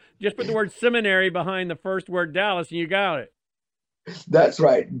 Just put the word seminary behind the first word Dallas, and you got it. That's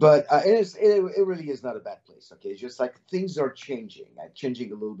right, but it really is not a bad place. Okay, it's just like things are changing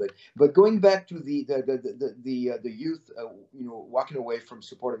a little bit. But going back to the youth, walking away from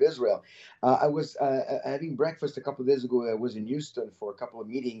support of Israel, I was having breakfast a couple of days ago. I was in Houston for a couple of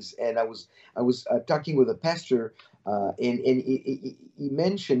meetings, and I was talking with a pastor, and he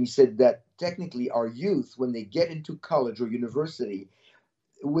mentioned, he said that technically our youth, when they get into college or university,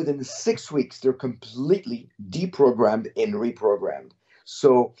 within 6 weeks, they're completely deprogrammed and reprogrammed.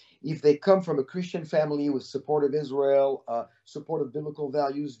 So if they come from a Christian family with support of Israel, support of biblical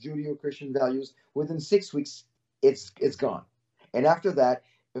values, Judeo-Christian values, within 6 weeks, it's gone. And after that,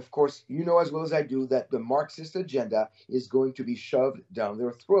 of course, you know as well as I do that the Marxist agenda is going to be shoved down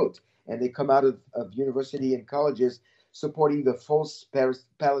their throat. And they come out of university and colleges supporting the false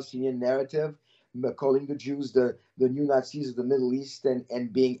Palestinian narrative, calling the Jews the new Nazis of the Middle East,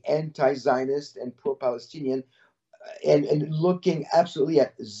 and being anti-Zionist and pro-Palestinian, and looking absolutely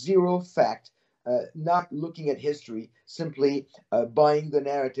at zero fact, not looking at history, simply buying the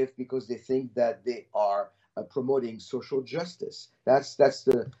narrative because they think that they are promoting social justice. That's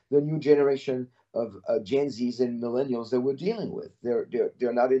the new generation of Gen Zs and millennials that we're dealing with.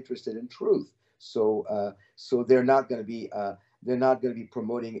 They're not interested in truth, so they're not going to be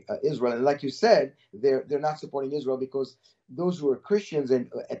promoting Israel. And like you said, they're not supporting Israel because those who are Christians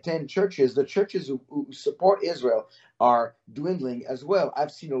and attend churches, the churches who support Israel are dwindling as well.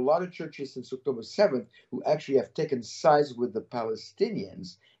 I've seen a lot of churches since October 7th who actually have taken sides with the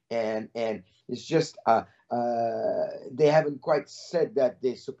Palestinians, and it's just they haven't quite said that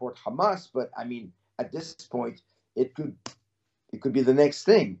they support Hamas, but I mean, at this point, it could be the next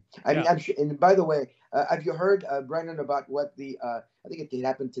thing. I mean, I'm sure. And by the way, have you heard, Brannon, about what I think it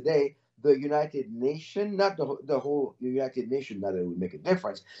happened today? The United Nations, not the whole United Nations, not that it would make a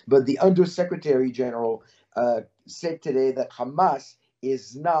difference, but the Undersecretary General said today that Hamas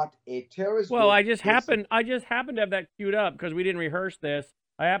is not a terrorist Well, group. I just happened to have that queued up because we didn't rehearse this.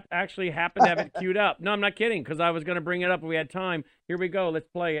 I actually happened to have it queued up. No, I'm not kidding, because I was going to bring it up if we had time. Here we go. Let's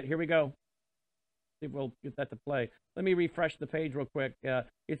play it. Here we go. See if we'll get that to play. Let me refresh the page real quick.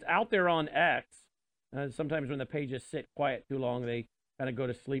 It's out there on X. Sometimes when the pages sit quiet too long, they kind of go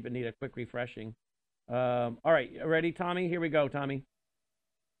to sleep and need a quick refreshing. All right, ready, Tommy? Here we go, Tommy.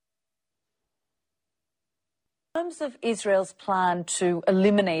 In terms of Israel's plan to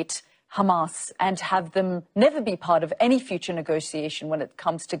eliminate Hamas and have them never be part of any future negotiation when it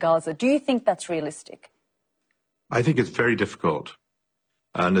comes to Gaza, do you think that's realistic? I think it's very difficult.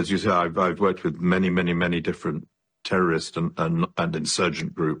 And as you say, I've worked with many different terrorist and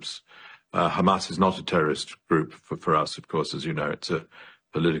insurgent groups. Hamas is not a terrorist group for us, of course, as you know. It's a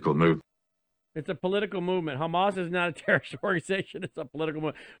political movement. It's a political movement. Hamas is not a terrorist organization. It's a political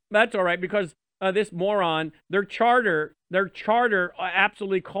movement. That's all right, because this moron, their charter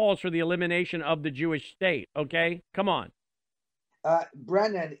absolutely calls for the elimination of the Jewish state. Okay, come on.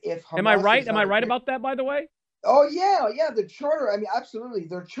 Brannon, if Hamas am I right? Am I right about that, by the way? Oh yeah. The charter. I mean, absolutely.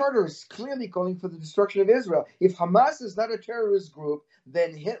 Their charter is clearly calling for the destruction of Israel. If Hamas is not a terrorist group,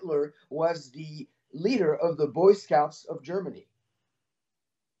 then Hitler was the leader of the Boy Scouts of Germany.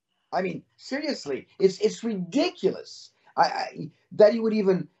 I mean, seriously, it's ridiculous. That he would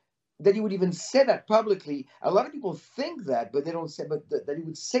even say that publicly. A lot of people think that, but they don't say. But that he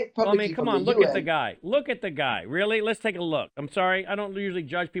would say it publicly. I mean, come on, look at the guy. Look at the guy. Really? Let's take a look. I'm sorry, I don't usually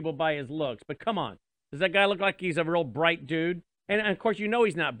judge people by his looks, but come on. Does that guy look like he's a real bright dude? And of course, you know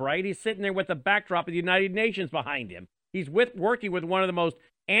he's not bright. He's sitting there with the backdrop of the United Nations behind him. He's working with one of the most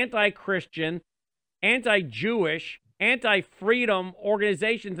anti-Christian, anti-Jewish, anti-freedom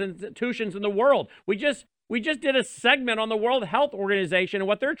organizations and institutions in the world. We just did a segment on the World Health Organization and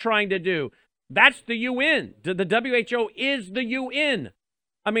what they're trying to do. That's the UN. The WHO is the UN.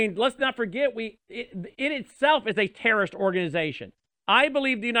 I mean, let's not forget, it itself is a terrorist organization. I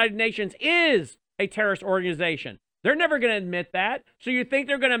believe the United Nations is a terrorist organization. They're never going to admit that. So you think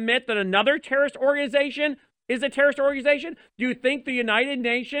they're going to admit that another terrorist organization is a terrorist organization? Do you think the United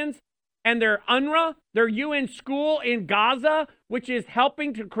Nations and their UNRWA, their UN school in Gaza, which is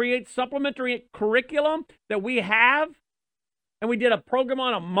helping to create supplementary curriculum that we have, and we did a program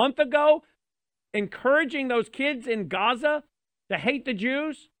on a month ago, encouraging those kids in Gaza to hate the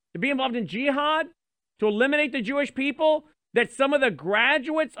Jews, to be involved in jihad, to eliminate the Jewish people, that some of the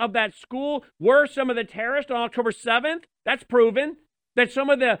graduates of that school were some of the terrorists on October 7th. That's proven. That some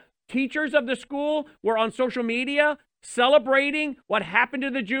of the teachers of the school were on social media celebrating what happened to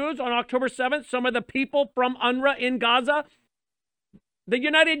the Jews on October 7th. Some of the people from UNRWA in Gaza. The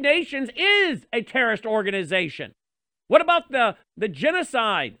United Nations is a terrorist organization. What about the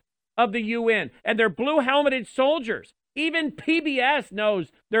genocide of the UN and their blue-helmeted soldiers? Even PBS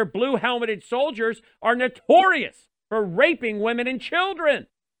knows their blue-helmeted soldiers are notorious for raping women and children.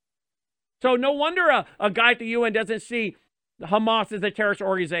 So no wonder a guy at the UN doesn't see Hamas as a terrorist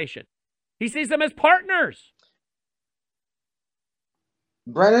organization. He sees them as partners.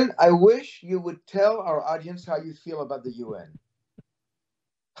 Brannon, I wish you would tell our audience how you feel about the UN.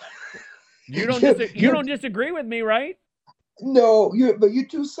 You don't disagree with me, right? No, but you're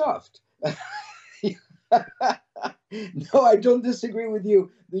too soft. No, I don't disagree with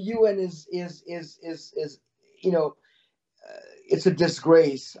you. The UN is you know, it's a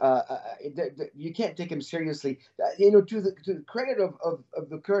disgrace. You can't take him seriously. You know, to the credit of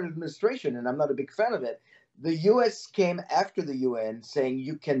the current administration, and I'm not a big fan of it, the U.S. came after the UN saying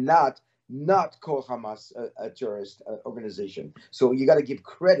you cannot not call Hamas a terrorist organization. So you got to give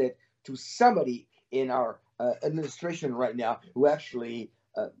credit to somebody in our administration right now who actually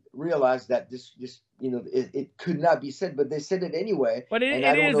realized that this you know, it could not be said, but they said it anyway. But it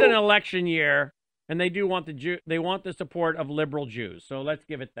is an election year. And they do want they want the support of liberal Jews. So let's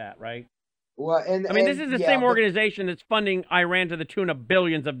give it that, right? Well, this is the same organization that's funding Iran to the tune of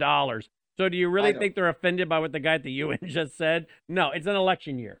billions of dollars. So do you really think they're offended by what the guy at the UN just said? No, it's an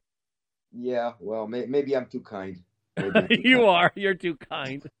election year. Yeah, well, maybe I'm too kind. You are. You're too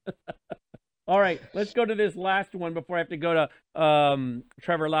kind. All right, let's go to this last one before I have to go to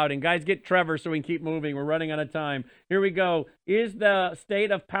Trevor Loudon. Guys, get Trevor so we can keep moving. We're running out of time. Here we go. Is the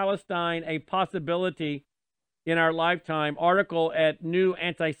state of Palestine a possibility in our lifetime. Article at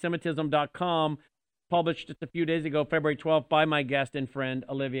newantisemitism.com, published just a few days ago, February 12th, by my guest and friend,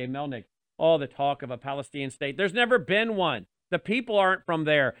 Olivier Melnick. All the talk of a Palestinian state. There's never been one. The people aren't from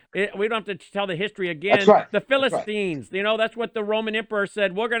there. We don't have to tell the history again. That's right. The Philistines, you know, that's what the Roman emperor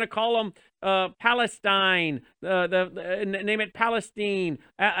said. We're going to call them Palestine, name it Palestine.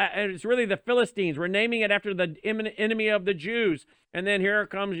 It's really the Philistines. We're naming it after the enemy of the Jews. And then here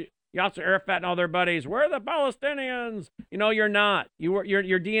comes Yasser Arafat and all their buddies. We're the Palestinians. You know, you're not. Your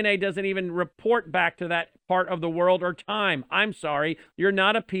DNA doesn't even report back to that part of the world or time. I'm sorry. You're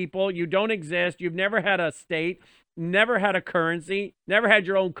not a people. You don't exist. You've never had a state, never had a currency, never had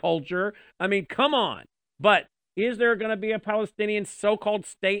your own culture. I mean, come on. But is there going to be a Palestinian so-called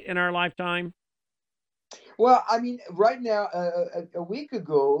state in our lifetime? Well, I mean, right now, a week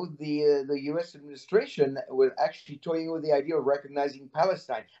ago, the U.S. administration was actually toying with the idea of recognizing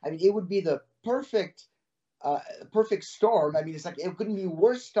Palestine. I mean, it would be the perfect storm. I mean, it's like it couldn't be a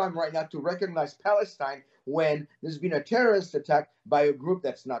worse time right now to recognize Palestine when there's been a terrorist attack by a group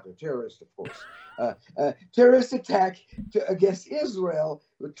that's not a terrorist, of course. Terrorist attack against Israel.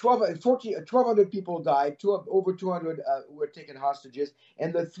 1,200 people died. Over 200 were taken hostages.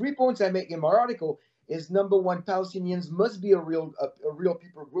 And the 3 points I make in my article is, number one, Palestinians must be a real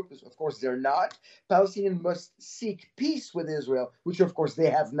people group. Of course, they're not. Palestinians must seek peace with Israel, which of course they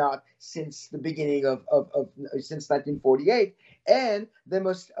have not since the beginning since 1948. And they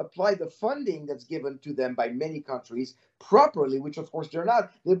must apply the funding that's given to them by many countries properly, which of course they're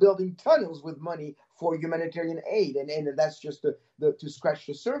not. They're building tunnels with money for humanitarian aid, and that's just to scratch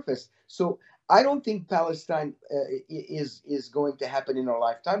the surface. So I don't think Palestine is going to happen in our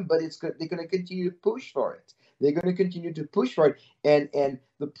lifetime, but they're going to continue to push for it. They're going to continue to push for it, and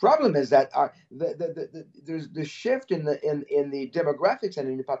the problem is that there's the shift in the demographics and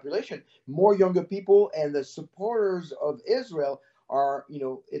in the population. More younger people and the supporters of Israel are,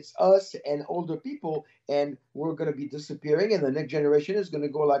 it's us and older people, and we're going to be disappearing, and the next generation is going to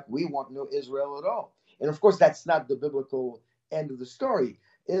go like, we want no Israel at all. And of course, that's not the biblical end of the story.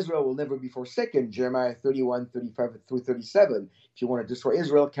 Israel will never be forsaken, Jeremiah 31, 35 through 37. If you want to destroy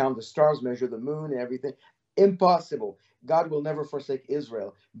Israel, count the stars, measure the moon and everything. Impossible. God will never forsake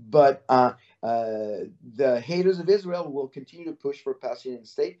Israel. But the haters of Israel will continue to push for a Palestinian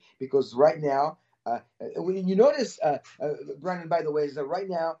state, because right now, when you notice, Brannon, by the way, is that right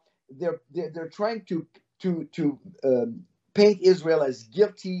now they're trying to paint Israel as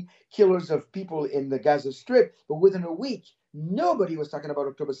guilty killers of people in the Gaza Strip, but within a week, nobody was talking about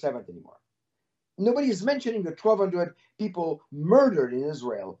October 7th anymore. Nobody is mentioning the 1,200 people murdered in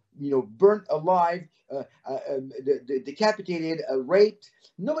Israel, burnt alive, decapitated, raped.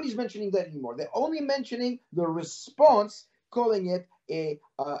 Nobody's mentioning that anymore. They're only mentioning the response, calling it a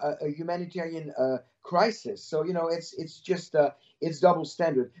humanitarian crisis. So, it's just, it's double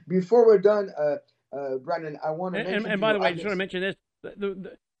standard. Before we're done, Brannon, I want to mention... And by the way, I just want to mention this.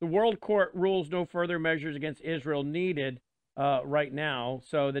 The World Court rules no further measures against Israel needed right now.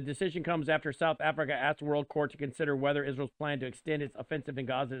 So the decision comes after South Africa asked the World Court to consider whether Israel's plan to extend its offensive in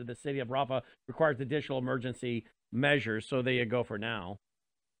Gaza to the city of Rafah requires additional emergency measures. So there you go for now.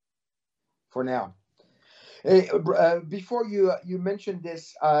 For now. Before you mentioned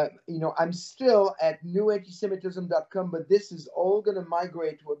this, I'm still at newantisemitism.com, but this is all going to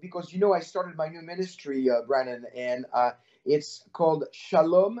migrate because, I started my new ministry, Brannon, and it's called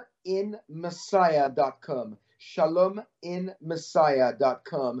shalominmessiah.com.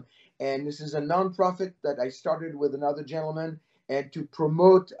 shalominmessiah.com. And this is a nonprofit that I started with another gentleman, and to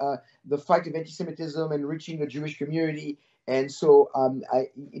promote the fight of anti-Semitism and reaching the Jewish community. And so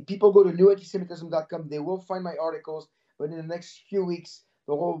people go to newantisemitism.com. They will find my articles, but in the next few weeks,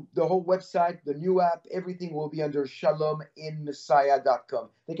 the whole website, the new app, everything will be under shalominmessiah.com.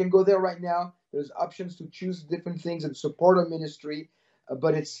 They can go there right now. There's options to choose different things and support our ministry,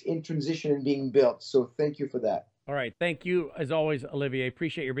 but it's in transition and being built. So thank you for that. All right. Thank you, as always, Olivier.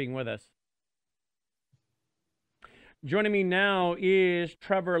 Appreciate your being with us. Joining me now is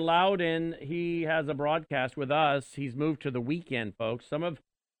Trevor Loudon. He has a broadcast with us. He's moved to the weekend, folks. Some of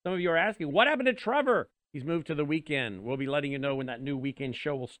you are asking, what happened to Trevor? He's moved to the weekend. We'll be letting you know when that new weekend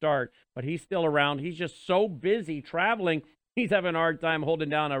show will start, but he's still around. He's just so busy traveling. He's having a hard time holding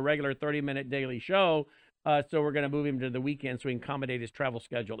down a regular 30-minute daily show. So we're going to move him to the weekend so he can accommodate his travel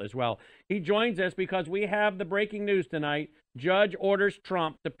schedule as well. He joins us because we have the breaking news tonight. Judge orders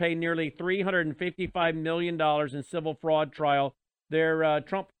Trump to pay nearly $355 million in civil fraud trial. Their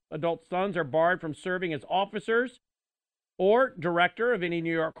Trump adult sons are barred from serving as officers or director of any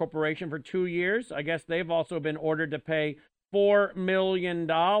New York corporation for 2 years. I guess they've also been ordered to pay $4 million.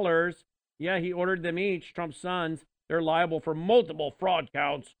 Yeah, he ordered them each, Trump's sons. They're liable for multiple fraud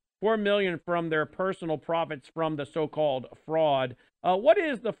counts, $4 million from their personal profits from the so-called fraud. What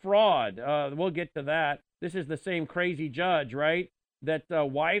is the fraud? We'll get to that. This is the same crazy judge, right? That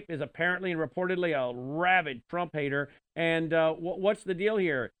wife is apparently and reportedly a rabid Trump hater. And what's the deal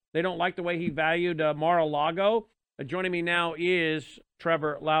here? They don't like the way he valued Mar-a-Lago. Joining me now is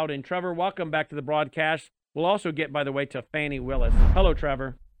Trevor Loudon. Trevor, welcome back to the broadcast. We'll also get, by the way, to Fannie Willis. Hello,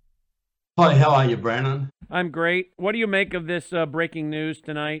 Trevor. Hi, how are you, Brannon? I'm great. What do you make of this breaking news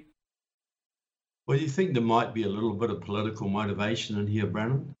tonight? Well, you think there might be a little bit of political motivation in here,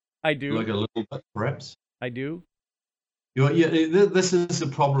 Brannon? I do. Like a little bit, perhaps? I do. Yeah, this is the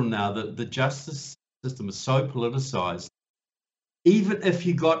problem now, that the justice system is so politicized. Even if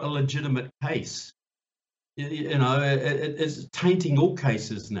you got a legitimate case, it's tainting all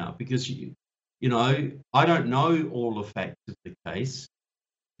cases now, because, I don't know all the facts of the case,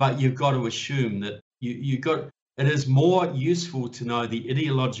 but you've got to assume that it is more useful to know the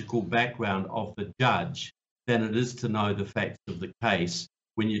ideological background of the judge than it is to know the facts of the case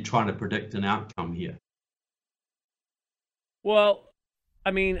when you're trying to predict an outcome here. Well,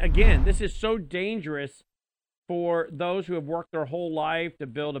 I mean, again, this is so dangerous for those who have worked their whole life to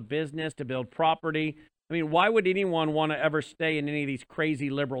build a business, to build property. I mean, why would anyone want to ever stay in any of these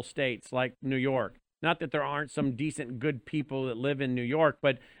crazy liberal states like New York? Not that there aren't some decent, good people that live in New York,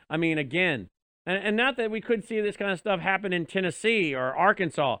 but I mean, again, and not that we could see this kind of stuff happen in Tennessee or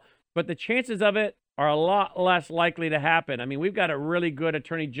Arkansas, but the chances of it are a lot less likely to happen. I mean, we've got a really good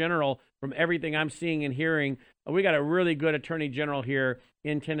attorney general from everything I'm seeing and hearing. We got a really good attorney general here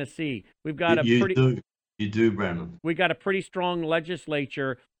in Tennessee. We've got You do, Brannon. We got a pretty strong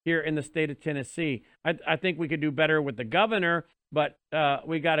legislature here in the state of Tennessee. I think we could do better with the governor, but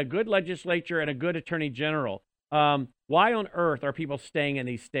we got a good legislature and a good attorney general. Why on earth are people staying in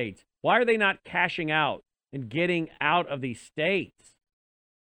these states? Why are they not cashing out and getting out of these states?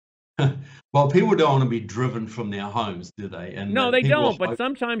 Well, people don't want to be driven from their homes, do they? And no, they don't, but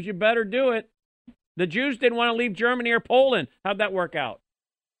sometimes you better do it. The Jews didn't want to leave Germany or Poland. How'd that work out?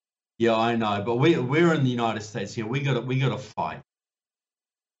 Yeah, I know, but we're in the United States here. We got to fight,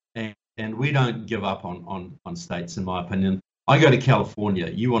 and we don't give up on states, in my opinion. I go to California.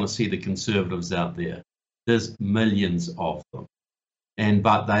 You want to see the conservatives out there? There's millions of them,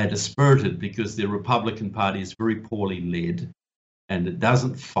 but they are dispirited because the Republican Party is very poorly led, and it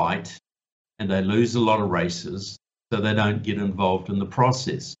doesn't fight, and they lose a lot of races, so they don't get involved in the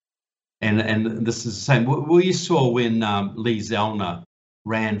process. And this is the same. Well, you saw when Lee Zellner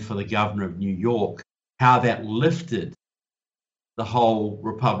ran for the governor of New York, how that lifted the whole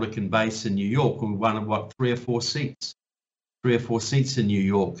Republican base in New York. We won, 3 or 4 seats in New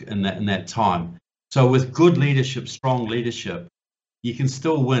York in that time. So with good leadership, strong leadership, you can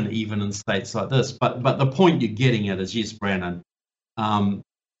still win even in states like this. But the point you're getting at is, yes, Brannon,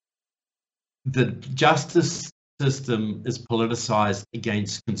 the justice system is politicized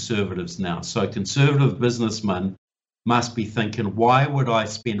against conservatives now. So conservative businessmen must be thinking, why would I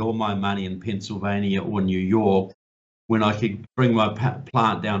spend all my money in Pennsylvania or New York when I could bring my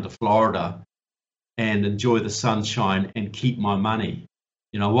plant down to Florida and enjoy the sunshine and keep my money?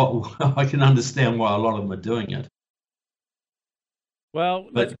 I can understand why a lot of them are doing it. Well,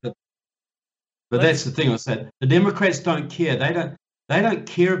 but that's the thing I said. The Democrats don't care. They don't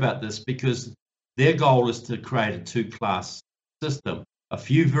care about this because their goal is to create a two-class system, a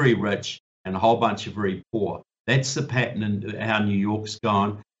few very rich and a whole bunch of very poor. That's the pattern in how New York's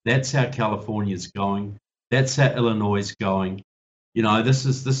going. That's how California's going. That's how Illinois is going. This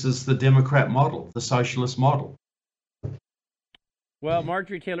is the Democrat model, the socialist model. Well,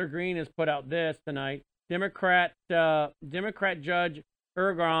 Marjorie Taylor Greene has put out this tonight. Democrat Judge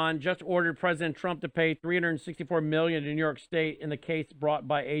Ergon just ordered President Trump to pay $364 million to New York State in the case brought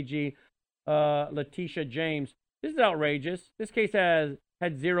by AG Letitia James. This is outrageous. This case had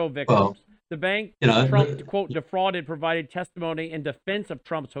 0 victims. Well, the bank Trump, quote, defrauded provided testimony in defense of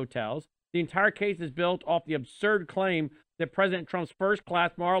Trump's hotels. The entire case is built off the absurd claim that President Trump's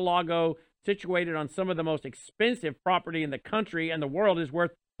first-class Mar-a-Lago, situated on some of the most expensive property in the country and the world, is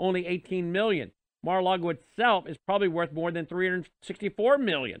worth only $18 million. Mar-a-Lago itself is probably worth more than $364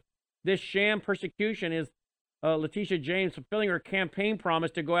 million. This sham persecution is Letitia James fulfilling her campaign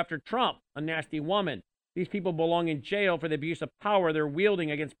promise to go after Trump, a nasty woman. These people belong in jail for the abuse of power they're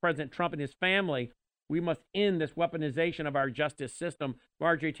wielding against President Trump and his family. We must end this weaponization of our justice system.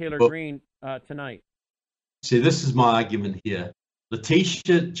 Marjorie Taylor Greene tonight. See, this is my argument here.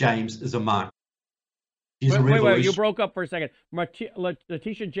 Letitia James is a Marxist. Wait, you broke up for a second.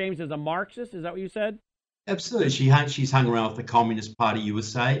 Letitia James is a Marxist? Is that what you said? Absolutely. She's hung around with the Communist Party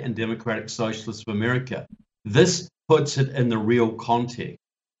USA and Democratic Socialists of America. This puts it in the real context.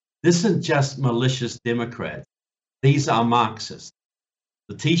 This isn't just malicious Democrats. These are Marxists.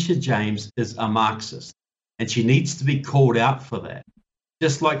 Letitia James is a Marxist, and she needs to be called out for that.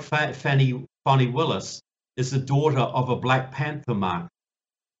 Just like Fannie Willis is the daughter of a Black Panther Marxist.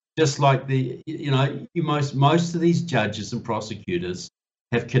 Just like most of these judges and prosecutors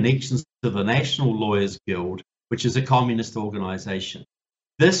have connections to the National Lawyers Guild, which is a communist organization.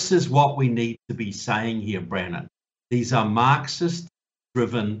 This is what we need to be saying here, Brannon. These are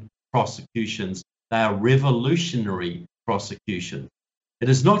Marxist-driven prosecutions. They are revolutionary prosecutions. It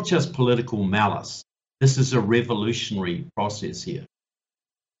is not just political malice. This is a revolutionary process here.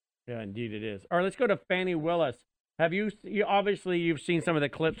 Yeah, indeed it is. All right, let's go to Fannie Willis. Obviously you've seen some of the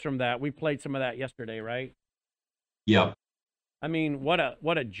clips from that. We played some of that yesterday, right? Yeah. I mean, what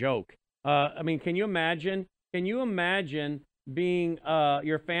a joke. I mean, can you imagine being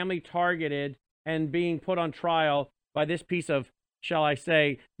your family targeted and being put on trial by this piece of, shall I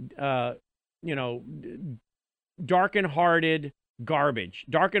say, darkened-hearted garbage,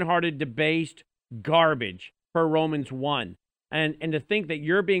 darkened-hearted, debased garbage per Romans 1. And to think that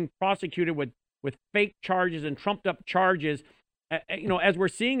you're being prosecuted with fake charges and trumped up charges, as we're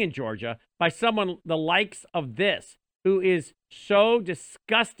seeing in Georgia, by someone the likes of this, who is so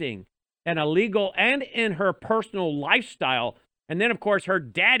disgusting and illegal and in her personal lifestyle. And then, of course, her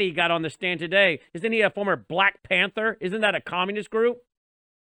daddy got on the stand today. Isn't he a former Black Panther? Isn't that a communist group?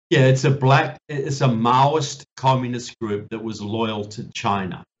 Yeah, it's a Maoist communist group that was loyal to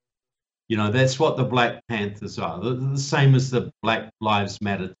China. That's what the Black Panthers are. The same as the Black Lives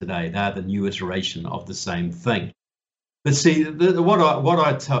Matter today. They're the new iteration of the same thing. But see, I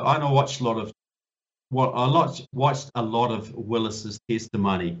watched a lot of Willis's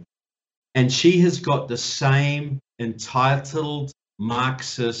testimony, and she has got the same entitled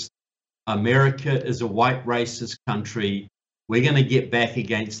Marxist, America is a white racist country, we're going to get back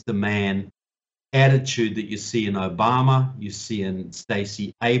against the man attitude that you see in Obama, you see in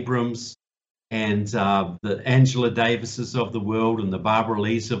Stacey Abrams, and the Angela Davises of the world and the Barbara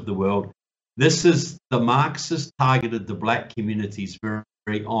Lees of the world. This is the Marxists targeted the Black communities very,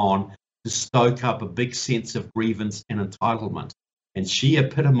 very on to stoke up a big sense of grievance and entitlement. And she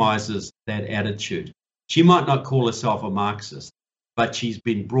epitomizes that attitude. She might not call herself a Marxist, but she's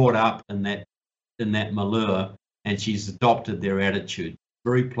been brought up in that milieu, and she's adopted their attitude.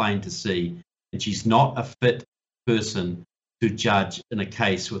 Very plain to see. And she's not a fit person to judge in a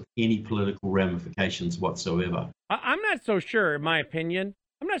case with any political ramifications whatsoever. I'm not so sure, in my opinion.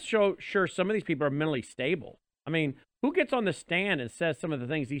 I'm not so sure some of these people are mentally stable. I mean, who gets on the stand and says some of the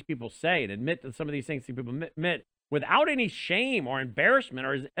things these people say and admit that some of these things these people admit without any shame or embarrassment,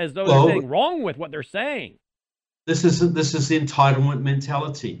 or as though there's anything wrong with what they're saying? This is entitlement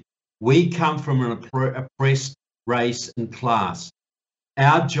mentality. We come from an oppressed race and class.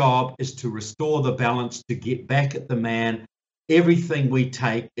 Our job is to restore the balance, to get back at the man. Everything we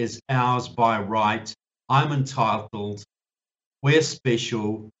take is ours by right. I'm entitled. We're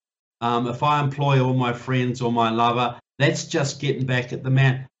special. If I employ all my friends or my lover, that's just getting back at the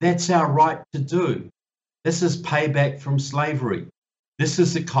man. That's our right to do. This is payback from slavery. This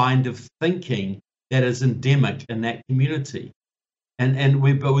is the kind of thinking that is endemic in that community.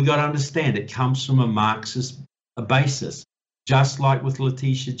 But we got to understand it comes from a Marxist basis, just like with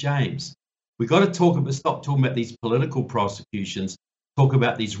Letitia James. We got to stop talking about these political prosecutions, talk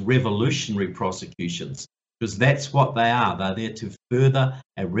about these revolutionary prosecutions, because that's what they are. They're there to further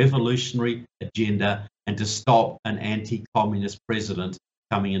a revolutionary agenda and to stop an anti-communist president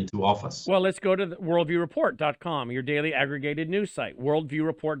coming into office. Well, let's go to worldviewreport.com, your daily aggregated news site,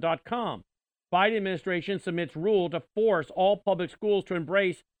 worldviewreport.com. Biden administration submits rule to force all public schools to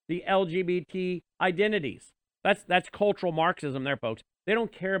embrace the LGBT identities. That's cultural Marxism there, folks. They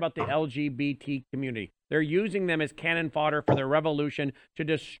don't care about the LGBT community. They're using them as cannon fodder for their revolution to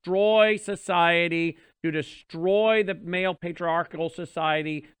destroy society, to destroy the male patriarchal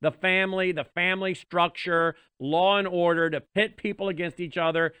society, the family structure, law and order, to pit people against each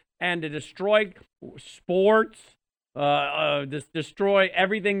other, and to destroy sports, destroy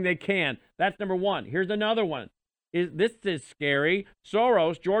everything they can. That's number one. Here's another one. This is scary.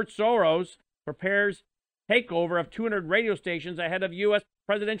 George Soros prepares takeover of 200 radio stations ahead of U.S.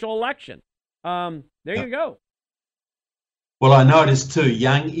 presidential election. There you go. Well, I noticed too,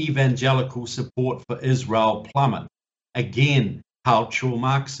 young evangelical support for Israel plummet. Again, cultural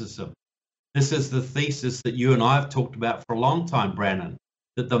Marxism. This is the thesis that you and I have talked about for a long time, Brannon,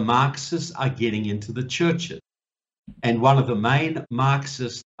 that the Marxists are getting into the churches. And one of the main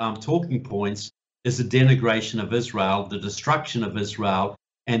Marxist talking points is the denigration of Israel, the destruction of Israel,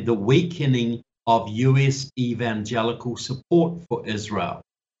 and the weakening of US evangelical support for Israel.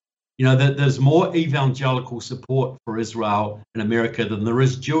 You know, that there's more evangelical support for Israel in America than there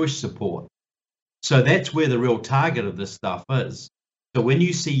is Jewish support. So that's where the real target of this stuff is. So when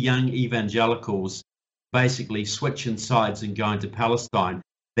you see young evangelicals basically switching sides and going to Palestine,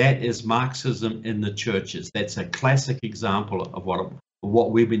 that is Marxism in the churches. That's a classic example of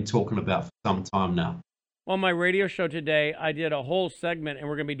what we've been talking about for some time now. On my radio show today, I did a whole segment, and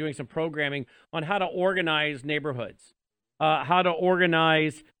we're going to be doing some programming on how to organize neighborhoods, how to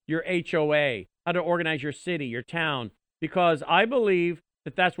organize your HOA, how to organize your city, your town, because I believe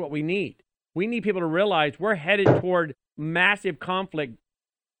that that's what we need. We need people to realize we're headed toward massive conflict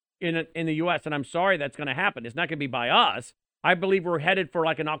in the U.S., and I'm sorry that's going to happen. It's not going to be by us. I believe we're headed for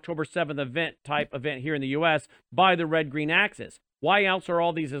like an October 7th type event here in the U.S. by the red-green axis. Why else are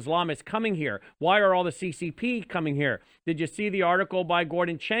all these Islamists coming here? Why are all the CCP coming here? Did you see the article by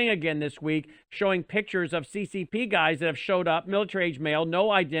Gordon Chang again this week showing pictures of CCP guys that have showed up, military-age male,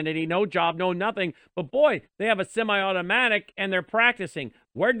 no identity, no job, no nothing. But boy, they have a semi-automatic and they're practicing.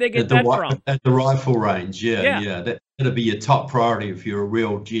 Where did they get that from? At the rifle range, yeah. That'd be your top priority if you're a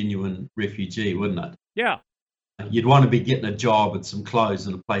real, genuine refugee, wouldn't it? Yeah. You'd want to be getting a job and some clothes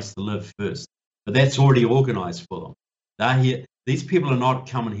and a place to live first. But that's already organized for them. They're here. These people are not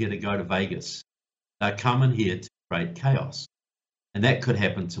coming here to go to Vegas. They're coming here to create chaos. And that could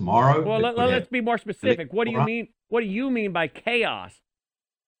happen tomorrow. Well, let's be more specific. What do you mean? What do you mean by chaos?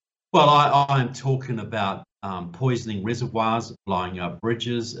 Well, I'm talking about poisoning reservoirs, blowing up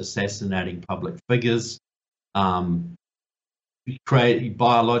bridges, assassinating public figures, creating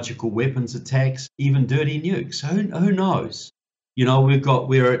biological weapons attacks, even dirty nukes. Who knows? You know, we got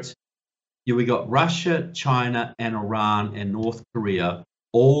Russia, China, and Iran and North Korea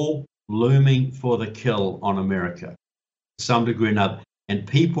all looming for the kill on America to some degree or another. And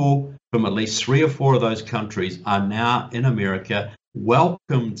people from at least 3 or 4 of those countries are now in America,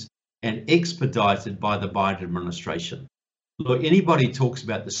 welcomed and expedited by the Biden administration. Look, anybody who talks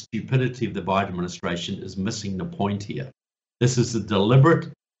about the stupidity of the Biden administration is missing the point here. This is a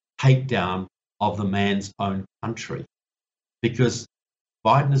deliberate takedown of the man's own country, because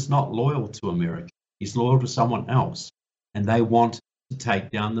Biden is not loyal to America. He's loyal to someone else, and they want to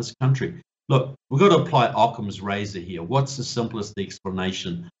take down this country. Look, we've got to apply Occam's razor here. What's the simplest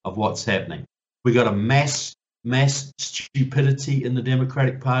explanation of what's happening? We've got a mass stupidity in the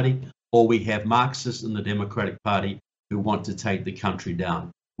Democratic Party, or we have Marxists in the Democratic Party who want to take the country down.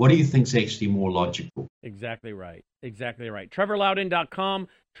 What do you think is actually more logical? Exactly right. Exactly right. TrevorLoudon.com.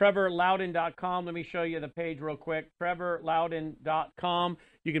 TrevorLoudon.com. Let me show you the page real quick. TrevorLoudon.com.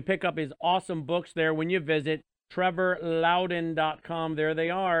 You can pick up his awesome books there when you visit. TrevorLoudon.com. There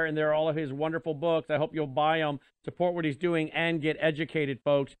they are, and there are all of his wonderful books. I hope you'll buy them, support what he's doing, and get educated,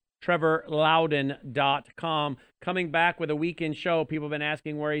 folks. TrevorLoudon.com. Coming back with a weekend show. People have been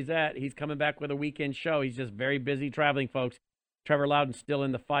asking where he's at. He's coming back with a weekend show. He's just very busy traveling, folks. Trevor Loudon's still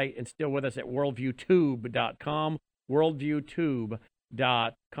in the fight and still with us at worldviewtube.com.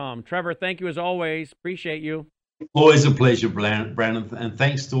 Worldviewtube.com. Trevor, thank you as always. Appreciate you. Always a pleasure, Brannon, and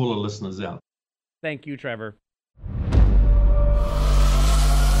thanks to all the listeners out. Thank you, Trevor.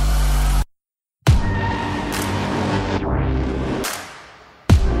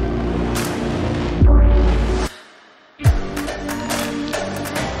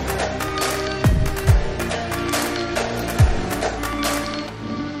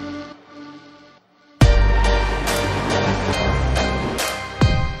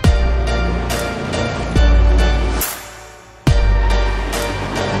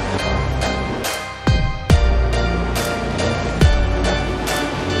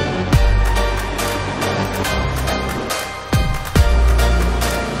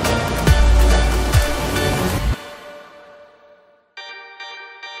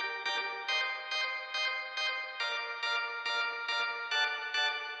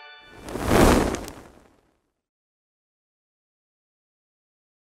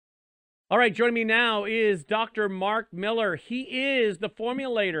 All right, joining me now is Dr. Mark Miller. He is the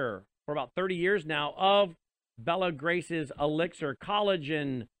formulator for about 30 years now of Bella Grace's Elixir,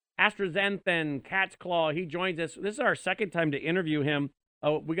 collagen, astaxanthin, cat's claw. He joins us. This is our second time to interview him.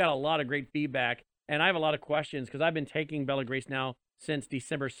 We got a lot of great feedback, and I have a lot of questions because I've been taking Bella Grace now since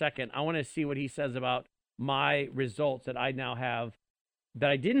December 2nd. I want to see what he says about my results that I now have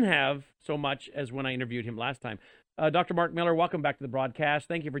that I didn't have so much as when I interviewed him last time. Dr. Mark Miller, welcome back to the broadcast.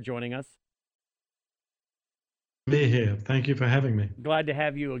 Thank you for joining us. Be here. Thank you for having me. Glad to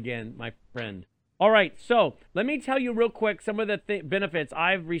have you again, my friend. All right, so let me tell you real quick some of the benefits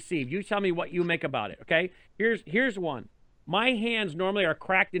I've received. You tell me what you make about it, okay? Here's one. My hands normally are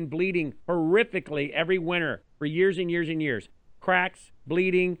cracked and bleeding horrifically every winter for years and years and years. Cracks,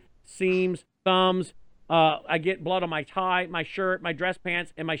 bleeding, seams, thumbs. I get blood on my tie, my shirt, my dress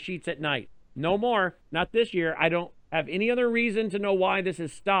pants, and my sheets at night. No more. Not this year. I don't have any other reason to know why this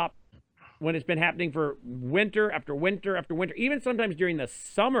has stopped when it's been happening for winter after winter after winter. Even sometimes during the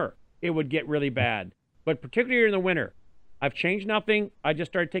summer, it would get really bad. But particularly in the winter, I've changed nothing. I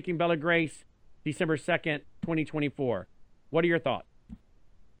just started taking Bella Grace December 2nd, 2024. What are your thoughts?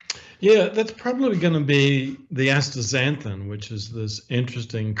 Yeah, that's probably going to be the astaxanthin, which is this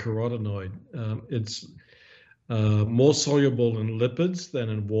interesting carotenoid. It's more soluble in lipids than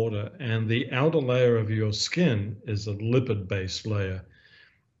in water, and the outer layer of your skin is a lipid-based layer.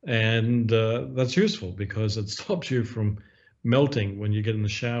 And that's useful because it stops you from melting when you get in the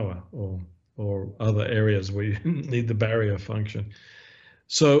shower or other areas where you need the barrier function.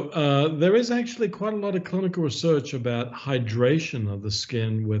 So there is actually quite a lot of clinical research about hydration of the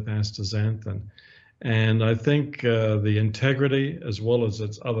skin with astaxanthin. And I think the integrity, as well as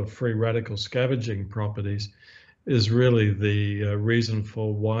its other free radical scavenging properties, is really the reason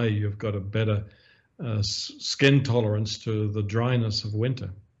for why you've got a better skin tolerance to the dryness of winter.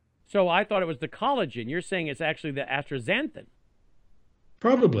 So I thought it was the collagen. You're saying it's actually the astaxanthin.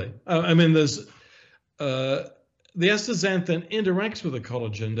 Probably. I mean, there's the astaxanthin interacts with the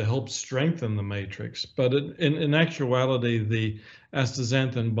collagen to help strengthen the matrix, but in actuality, the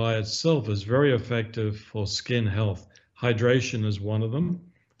astaxanthin by itself is very effective for skin health. Hydration is one of them.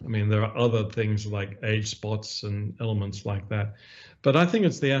 I mean, there are other things like age spots and elements like that, but I think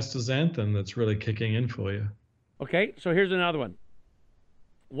it's the astaxanthin that's really kicking in for you. Okay, so here's another one.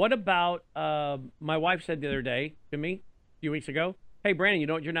 What about, my wife said the other day to me, a few weeks ago, hey, Brannon, you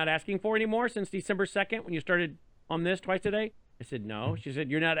know what you're not asking for anymore since December 2nd when you started on this twice a day? I said, no. She said,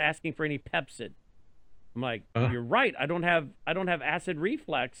 you're not asking for any Pepsid. I'm like, you're right. I don't have acid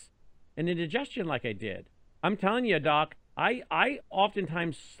reflux and indigestion like I did. I'm telling you, Doc, I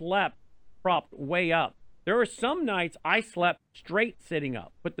oftentimes slept propped way up. There were some nights I slept straight sitting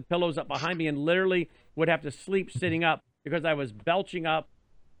up, put the pillows up behind me and literally would have to sleep sitting up because I was belching up,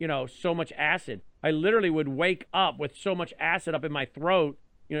 so much acid. I literally would wake up with so much acid up in my throat.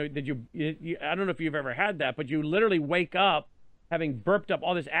 That you I don't know if you've ever had that, but you literally wake up having burped up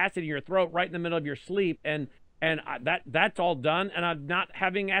all this acid in your throat right in the middle of your sleep, and that's all done, and I'm not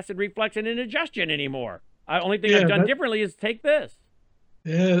having acid reflux and indigestion anymore. The only thing I've done differently is take this.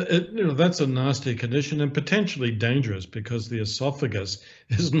 Yeah, that's a nasty condition and potentially dangerous because the esophagus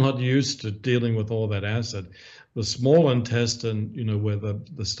is not used to dealing with all that acid. The small intestine, where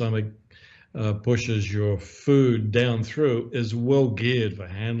the stomach pushes your food down through, is well geared for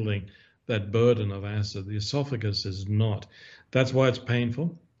handling that burden of acid. The esophagus is not. That's why it's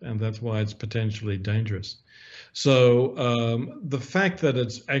painful, and that's why it's potentially dangerous. So the fact that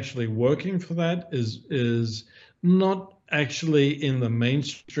it's actually working for that is not actually in the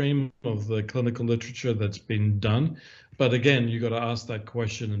mainstream of the clinical literature that's been done. But again, you got to ask that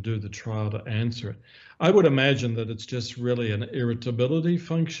question and do the trial to answer it. I would imagine that it's just really an irritability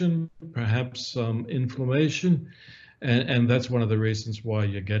function, perhaps some inflammation, and that's one of the reasons why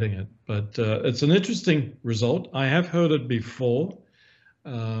you're getting it. But it's an interesting result. I have heard it before.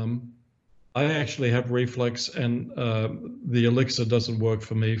 I actually have reflux, and the elixir doesn't work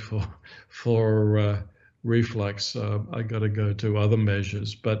for me for reflux. I got to go to other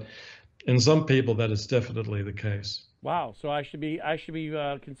measures, but in some people that is definitely the case. Wow. So I should be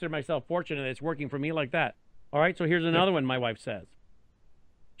consider myself fortunate that it's working for me like that. All right. So here's another one my wife says.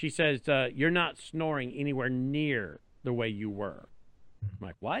 She says, you're not snoring anywhere near the way you were. I'm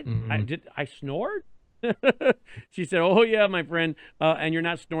like, what? Mm-hmm. I snored? She said, oh, yeah, my friend. And you're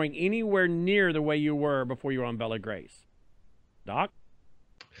not snoring anywhere near the way you were before you were on Bella Grace. Doc?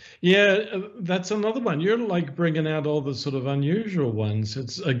 Yeah, that's another one. You're like bringing out all the sort of unusual ones.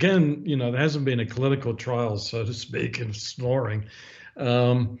 It's, again, there hasn't been a clinical trial, so to speak, of snoring.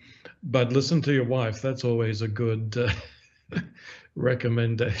 But listen to your wife. That's always a good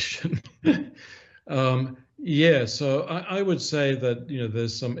recommendation. Yeah, so I would say that,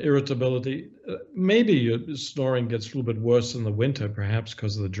 there's some irritability. Maybe your snoring gets a little bit worse in the winter, perhaps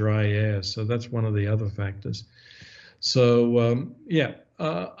because of the dry air. So that's one of the other factors. So, yeah.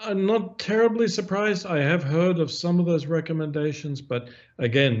 I'm not terribly surprised. I have heard of some of those recommendations, but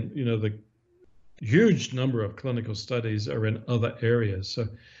again, the huge number of clinical studies are in other areas. So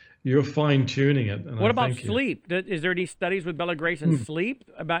you're fine tuning it. And what about sleep? Is there any studies with Bella Grace and sleep?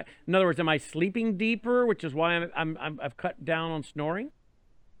 In other words, am I sleeping deeper, which is why I've cut down on snoring?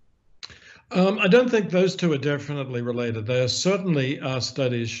 I don't think those two are definitely related. There certainly are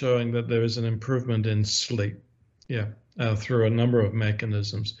studies showing that there is an improvement in sleep, yeah, through a number of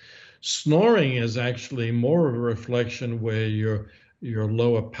mechanisms. Snoring is actually more of a reflection where your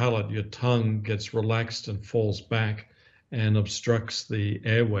lower palate, your tongue gets relaxed and falls back and obstructs the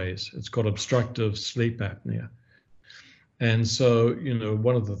airways. It's called obstructive sleep apnea. And so,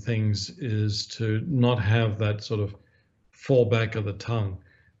 one of the things is to not have that sort of fall back of the tongue.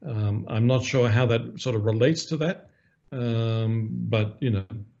 I'm not sure how that sort of relates to that, but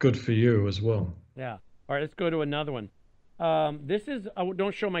good for you as well. Yeah. All right, let's go to another one. This is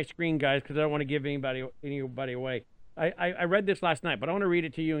don't show my screen, guys, because I don't want to give anybody away. I read this last night, but I want to read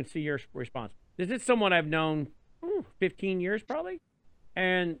it to you and see your response. This is someone I've known 15 years probably,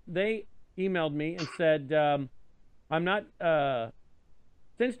 and they emailed me and said, I'm not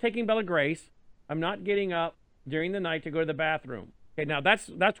since taking Bella Grace, I'm not getting up during the night to go to the bathroom. Okay, now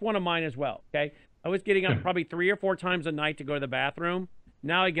that's one of mine as well. Okay, I was getting up probably 3 or 4 times a night to go to the bathroom.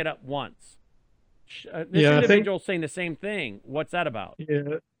 Now I get up once. This individual's saying the same thing. What's that about?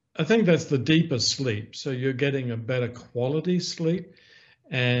 Yeah, I think that's the deeper sleep. So you're getting a better quality sleep.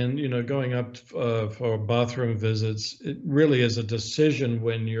 And, going up for bathroom visits, it really is a decision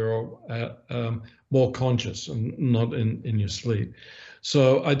when you're more conscious and not in your sleep.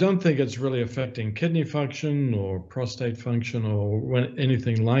 So I don't think it's really affecting kidney function or prostate function or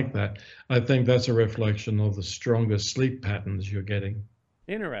anything like that. I think that's a reflection of the stronger sleep patterns you're getting.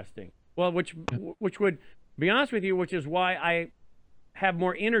 Interesting. Well, which would be honest with you, which is why I have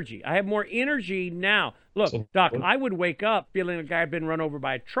more energy. I have more energy now. Look, Doc, I would wake up feeling like I had been run over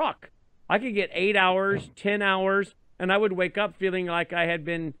by a truck. I could get 8 hours, 10 hours, and I would wake up feeling like I had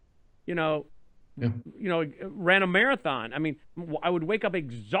been, ran a marathon. I mean, I would wake up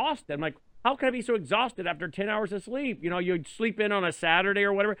exhausted. I'm like, how can I be so exhausted after 10 hours of sleep? You'd sleep in on a Saturday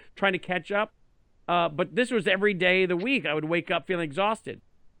or whatever, trying to catch up. But this was every day of the week. I would wake up feeling exhausted.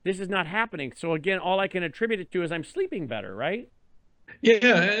 This is not happening. So again, all I can attribute it to is I'm sleeping better, right? Yeah,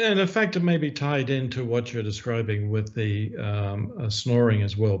 and in fact, it may be tied into what you're describing with the snoring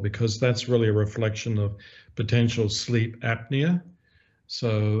as well, because that's really a reflection of potential sleep apnea.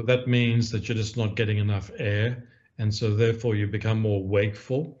 So that means that you're just not getting enough air, and so therefore you become more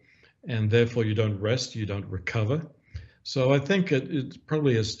wakeful, and therefore you don't rest, you don't recover. So I think it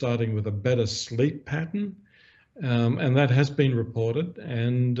probably is starting with a better sleep pattern, and that has been reported.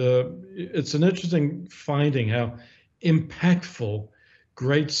 And it's an interesting finding how impactful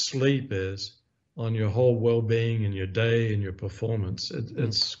great sleep is on your whole well-being and your day and your performance.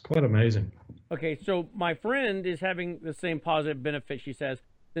 It's quite amazing. Okay, so my friend is having the same positive benefit. She says,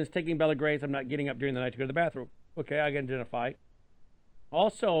 since taking Bella Grace, I'm not getting up during the night to go to the bathroom. Okay, I can identify.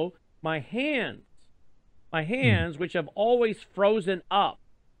 Also, my hands, which have always frozen up,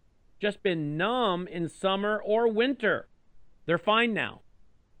 just been numb in summer or winter. They're fine now.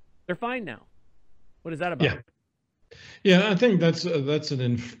 What is that about? Yeah, I think that's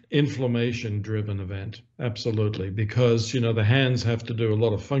an inflammation-driven event, absolutely, because the hands have to do a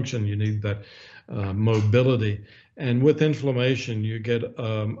lot of function. You need that mobility, and with inflammation, you get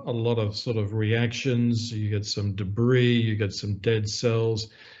a lot of sort of reactions. You get some debris, you get some dead cells,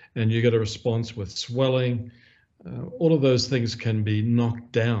 and you get a response with swelling. All of those things can be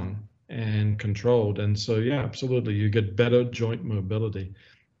knocked down and controlled, and so yeah, absolutely, you get better joint mobility.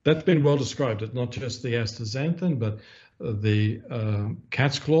 That's been well described. It's not just the astaxanthin, but the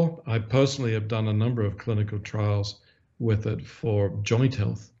cat's claw. I personally have done a number of clinical trials with it for joint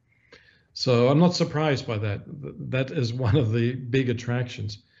health. So I'm not surprised by that. That is one of the big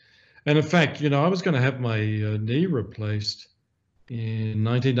attractions. And in fact, I was going to have my knee replaced in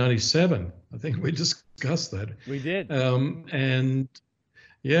 1997. I think we discussed that. We did. And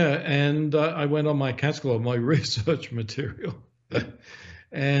I went on my cat's claw, my research material.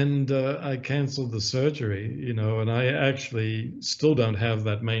 And I canceled the surgery, and I actually still don't have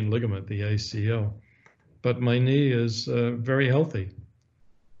that main ligament, the ACL, but my knee is very healthy.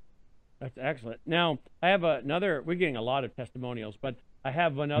 That's excellent. Now, I have another, we're getting a lot of testimonials, but I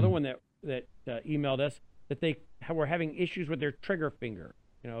have another one that emailed us that they were having issues with their trigger finger,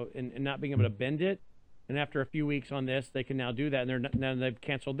 and not being able to bend it. And after a few weeks on this, they can now do that, and now they've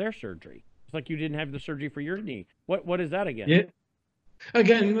canceled their surgery. It's like you didn't have the surgery for your knee. What is that again? Yeah.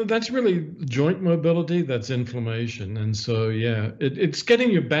 Again, that's really joint mobility, that's inflammation. And so, yeah, it's getting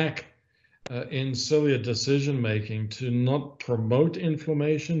you back in cellular decision-making to not promote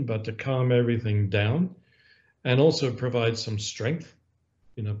inflammation, but to calm everything down and also provide some strength.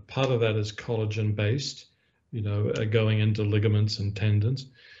 Part of that is collagen-based, going into ligaments and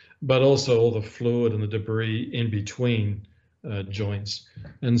tendons, but also all the fluid and the debris in between joints.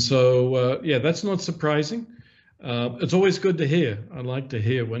 And so, yeah, that's not surprising. It's always good to hear. I like to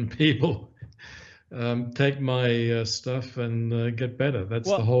hear when people take my stuff and get better. That's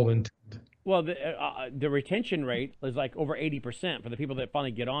the whole intent. Well, the retention rate is like over 80% for the people that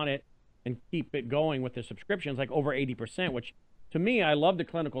finally get on it and keep it going with the subscriptions, like over 80%, which to me, I love the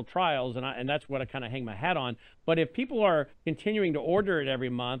clinical trials, and that's what I kind of hang my hat on. But if people are continuing to order it every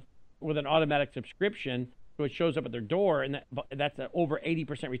month with an automatic subscription, so it shows up at their door, and that's over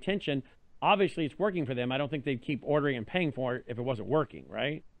 80% retention, obviously it's working for them. I don't think they'd keep ordering and paying for it if it wasn't working,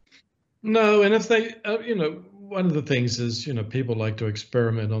 right? No, and if they, one of the things is, people like to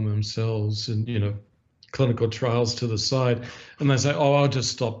experiment on themselves and, clinical trials to the side, and they say, oh, I'll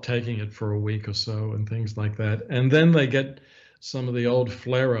just stop taking it for a week or so and things like that. And then they get some of the old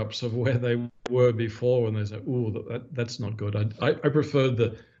flare-ups of where they were before, and they say, oh, that's not good. I prefer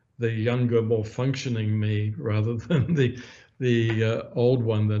the younger, more functioning me rather than the old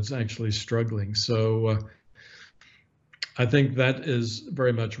one that's actually struggling. So I think that is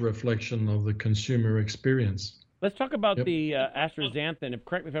very much a reflection of the consumer experience. Let's talk about the astaxanthin.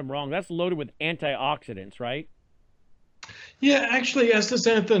 Correct me if I'm wrong. That's loaded with antioxidants, right? Yeah, actually,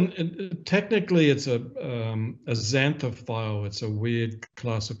 astaxanthin, technically it's a xanthophile. It's a weird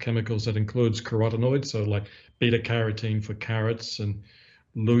class of chemicals that includes carotenoids, so like beta-carotene for carrots and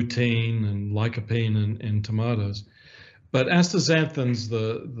lutein and lycopene in tomatoes. But astaxanthin's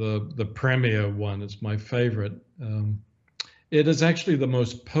the premier one. It's my favorite. It is actually the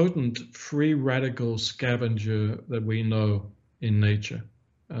most potent free radical scavenger that we know in nature.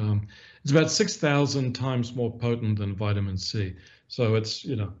 It's about 6,000 times more potent than vitamin C. So it's,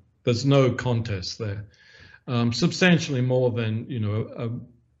 there's no contest there. Substantially more than, a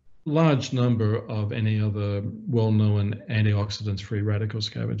large number of any other well-known antioxidants free radical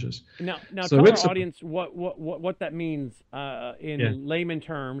scavengers. Now so tell our audience what that means in layman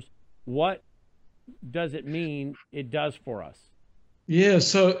terms. What does it mean it does for us? Yeah,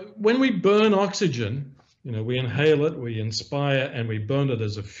 so when we burn oxygen, we inhale it, we inspire, and we burn it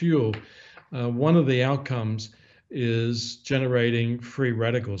as a fuel. One of the outcomes is generating free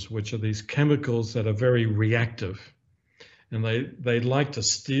radicals, which are these chemicals that are very reactive. And they like to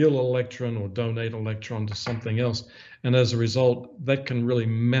steal an electron or donate an electron to something else. And as a result, that can really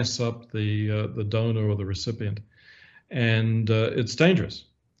mess up the donor or the recipient. And it's dangerous.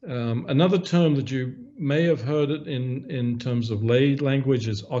 Another term that you may have heard it in terms of lay language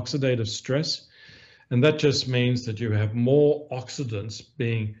is oxidative stress. And that just means that you have more oxidants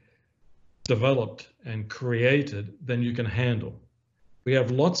being developed and created than you can handle. We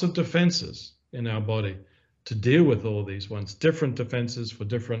have lots of defenses in our body to deal with all these ones, different defenses for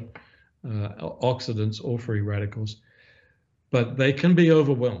different oxidants or free radicals, but they can be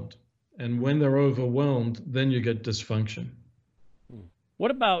overwhelmed. And when they're overwhelmed, then you get dysfunction.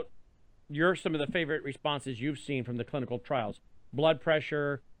 What about some of the favorite responses you've seen from the clinical trials? Blood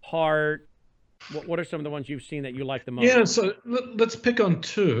pressure, heart. What are some of the ones you've seen that you like the most? Yeah, so let's pick on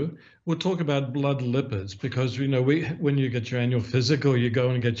two. We'll talk about blood lipids because when you get your annual physical, you go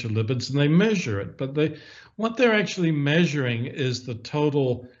and get your lipids and they measure it. But what they're actually measuring is the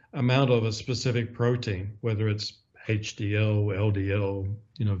total amount of a specific protein, whether it's HDL, LDL,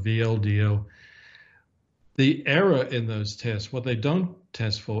 VLDL. The error in those tests, what they don't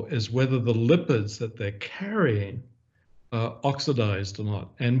test for is whether the lipids that they're carrying are oxidized or not.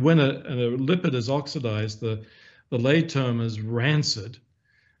 And when a lipid is oxidized, the lay term is rancid.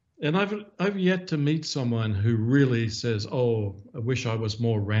 And I've yet to meet someone who really says, oh, I wish I was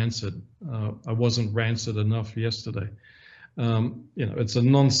more rancid. I wasn't rancid enough yesterday. It's a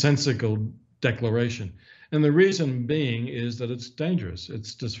nonsensical declaration. And the reason being is that it's dangerous.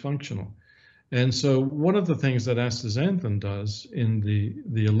 It's dysfunctional. And so one of the things that astaxanthin does in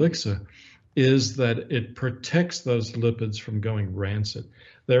the elixir is that it protects those lipids from going rancid.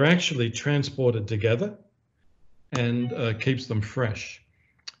 They're actually transported together and keeps them fresh.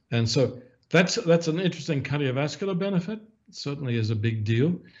 And so that's an interesting cardiovascular benefit. It certainly is a big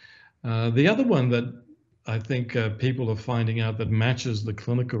deal. The other one that I think people are finding out that matches the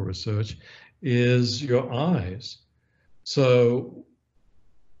clinical research is your eyes. So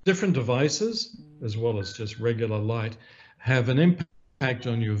different devices, as well as just regular light, have an impact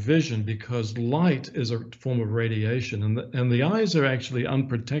on your vision because light is a form of radiation, and the eyes are actually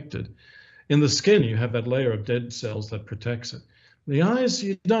unprotected. In the skin, you have that layer of dead cells that protects it. The eyes,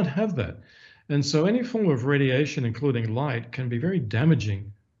 you don't have that. And so any form of radiation, including light, can be very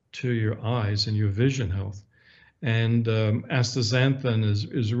damaging to your eyes and your vision health. And astaxanthin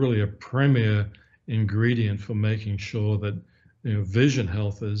is really a premier ingredient for making sure that vision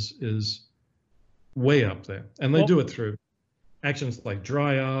health is way up there. And they do it through actions like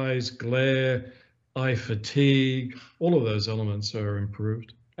dry eyes, glare, eye fatigue, all of those elements are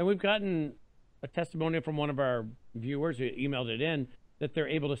improved. And we've gotten a testimonial from one of our viewers who emailed it in that they're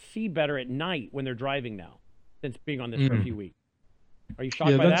able to see better at night when they're driving now, since being on this for a few weeks. Are you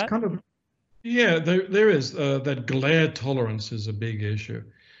shocked by that's that? kind of, yeah, there is. That glare tolerance is a big issue.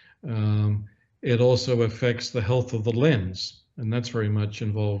 It also affects the health of the lens, and that's very much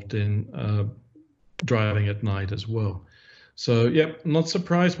involved in driving at night as well. So, yep, not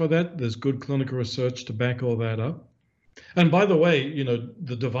surprised by that. There's good clinical research to back all that up. And by the way, you know,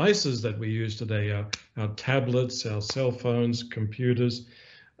 the devices that we use today, our tablets, our cell phones, computers,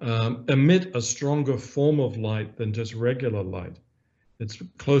 emit a stronger form of light than just regular light. It's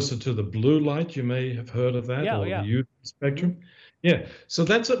closer to the blue light. You may have heard of that, or the UV spectrum. Yeah, so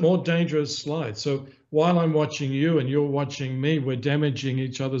that's a more dangerous light. So while I'm watching you and you're watching me, we're damaging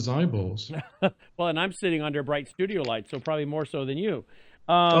each other's eyeballs. Well, and I'm sitting under bright studio lights, so probably more so than you.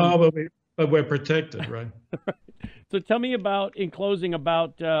 But we're protected, right? So tell me about, in closing,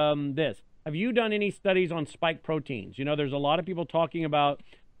 about this. Have you done any studies on spike proteins? You know, there's a lot of people talking about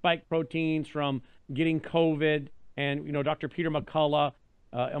spike proteins from getting COVID. And, you know, Dr. Peter McCullough,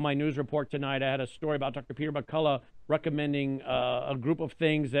 on my news report tonight, I had a story about Dr. Peter McCullough recommending a group of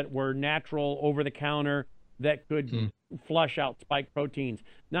things that were natural, over-the-counter, that could flush out spike proteins,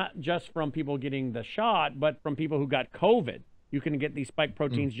 not just from people getting the shot, but from people who got COVID. You can get these spike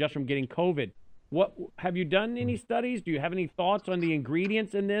proteins just from getting COVID. What have you done any studies? Do you have any thoughts on the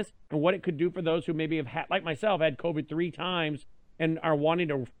ingredients in this and what it could do for those who maybe have had, like myself, had COVID 3 times and are wanting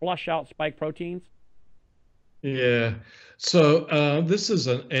to flush out spike proteins? Yeah. So this is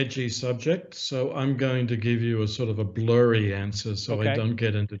an edgy subject, so I'm going to give you a sort of a blurry answer so I don't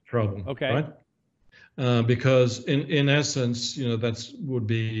get into trouble. Okay. Right? Because in essence, you know, that's would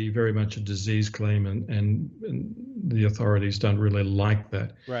be very much a disease claim, and the authorities don't really like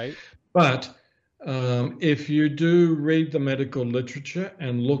that. Right. But if you do read the medical literature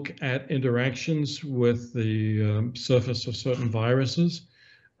and look at interactions with the surface of certain viruses,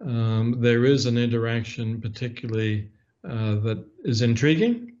 there is an interaction particularly that is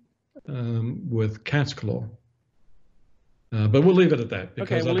intriguing with cat's claw. But we'll leave it at that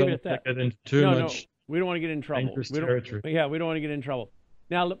because I don't want to get into too much. We don't want to get in trouble. Dangerous territory. We don't want to get in trouble.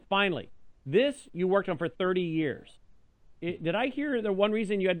 Now, look, finally, this you worked on for 30 years. Did I hear the one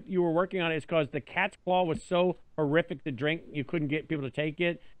reason you were working on it is because the cat's claw was so horrific to drink, you couldn't get people to take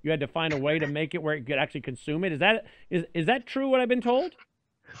it. You had to find a way to make it where it could actually consume it. Is that true? What I've been told?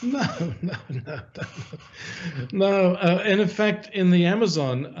 No. And in fact, in the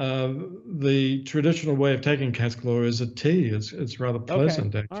Amazon, the traditional way of taking cat's claw is a tea. It's rather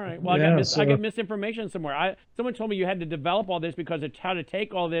pleasant, actually. All right. Well, I got misinformation somewhere. Someone told me you had to develop all this because it's how to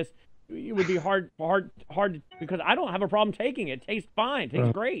take all this. It would be hard because I don't have a problem taking it. It tastes fine. It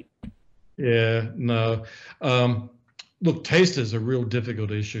tastes great. Yeah. No. Look, taste is a real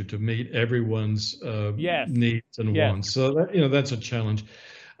difficult issue to meet everyone's needs and wants. So that's a challenge.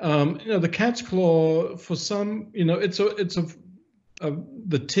 The cat's claw, for some, the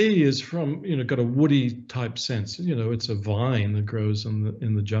tea is from, got a woody type sense. It's a vine that grows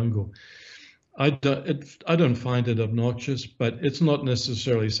in the jungle. I don't find it obnoxious, but it's not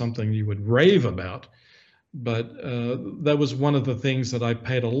necessarily something you would rave about. But that was one of the things that I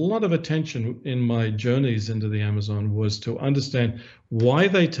paid a lot of attention in my journeys into the Amazon, was to understand why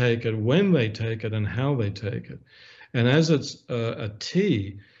they take it, when they take it, and how they take it. And as it's a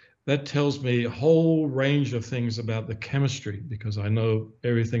tea, that tells me a whole range of things about the chemistry, because I know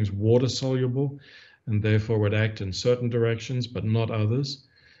everything's water soluble and therefore would act in certain directions, but not others.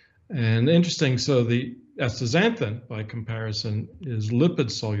 And interesting, so the astaxanthin, by comparison, is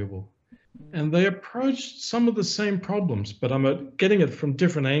lipid soluble. And they approach some of the same problems, but I'm getting it from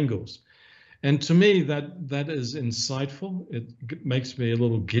different angles. And to me, that is insightful. It makes me a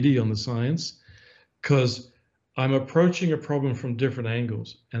little giddy on the science, because I'm approaching a problem from different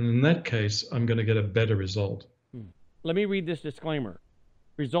angles. And in that case, I'm going to get a better result. Let me read this disclaimer.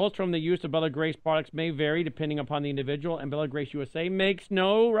 Results from the use of Bella Grace products may vary depending upon the individual, and Bella Grace USA makes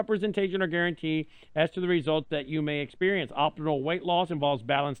no representation or guarantee as to the results that you may experience. Optimal weight loss involves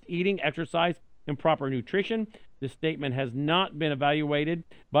balanced eating, exercise, and proper nutrition. This statement has not been evaluated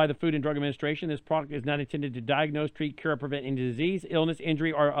by the Food and Drug Administration. This product is not intended to diagnose, treat, cure, or prevent any disease, illness,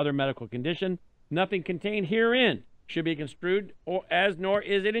 injury, or other medical condition. Nothing contained herein should be construed nor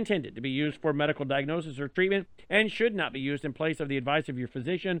is it intended to be used for medical diagnosis or treatment, and should not be used in place of the advice of your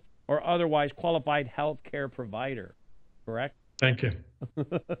physician or otherwise qualified health care provider. Correct? Thank you.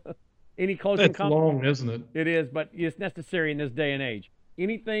 Any closing comments? It's long, isn't it? It is, but it's necessary in this day and age.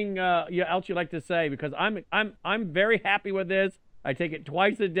 anything else you'd like to say? Because I'm very happy with this. I take it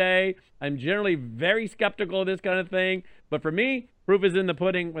twice a day. I'm generally very skeptical of this kind of thing, but for me, proof is in the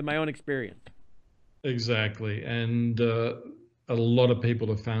pudding with my own experience. Exactly, and a lot of people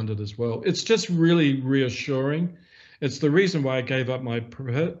have found it as well. It's just really reassuring. It's the reason why I gave up my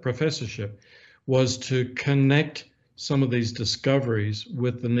professorship, was to connect some of these discoveries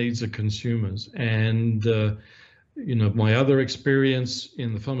with the needs of consumers. And my other experience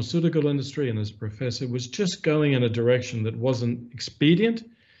in the pharmaceutical industry and as a professor was just going in a direction that wasn't expedient.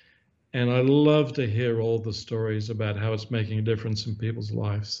 And I love to hear all the stories about how it's making a difference in people's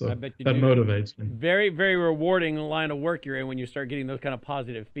lives. So that motivates me. Very, very rewarding line of work you're in when you start getting those kind of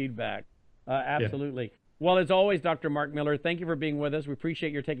positive feedback. Absolutely. Yeah. Well, as always, Dr. Mark Miller, thank you for being with us. We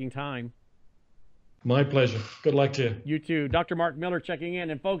appreciate your taking time. My pleasure. Good luck to you. You too. Dr. Mark Miller checking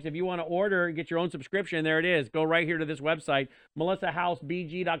in. And folks, if you want to order and get your own subscription, there it is. Go right here to this website,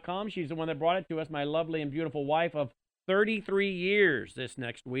 MelissaHowseBG.com. She's the one that brought it to us, my lovely and beautiful wife of 33 years this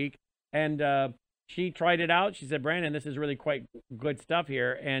next week. And she tried it out. She said, Brannon, this is really quite good stuff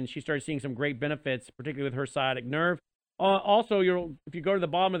here. And she started seeing some great benefits, particularly with her sciatic nerve. Also, if you go to the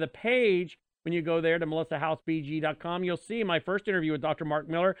bottom of the page, when you go there to MelissaHowseBG.com, you'll see my first interview with Dr. Mark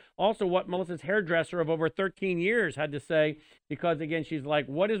Miller. Also, what Melissa's hairdresser of over 13 years had to say, because, again, she's like,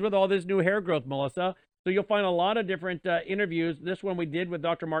 what is with all this new hair growth, Melissa? So you'll find a lot of different interviews. This one we did with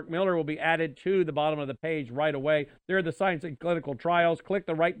Dr. Mark Miller will be added to the bottom of the page right away. There are the science and clinical trials. Click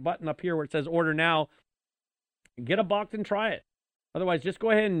the right button up here where it says order now. Get a box and try it. Otherwise, just go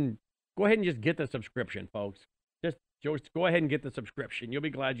ahead and just get the subscription, folks. Just go ahead and get the subscription. You'll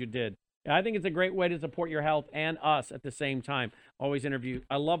be glad you did. I think it's a great way to support your health and us at the same time. I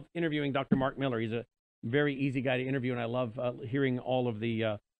love interviewing Dr. Mark Miller. He's a very easy guy to interview, and I love hearing all of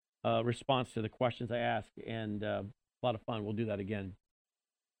the response to the questions I ask, and a lot of fun. We'll do that again.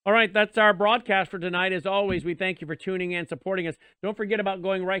 All right, that's our broadcast for tonight. As always, we thank you for tuning in, supporting us. Don't forget about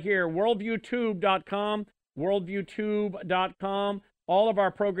going right here, worldviewtube.com, worldviewtube.com. All of our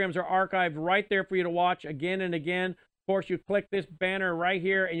programs are archived right there for you to watch again and again. Of course, you click this banner right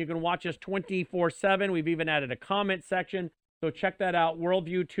here, and you can watch us 24/7. We've even added a comment section, so check that out,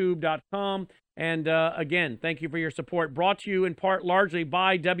 worldviewtube.com. And again, thank you for your support. Brought to you in part largely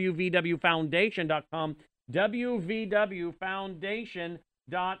by www.foundation.com,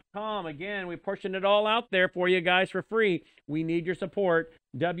 www.foundation.com. Again, we're pushing it all out there for you guys for free. We need your support.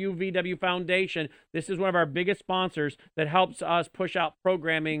 WVW Foundation. This is one of our biggest sponsors that helps us push out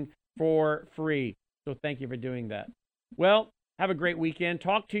programming for free. So thank you for doing that. Well, have a great weekend.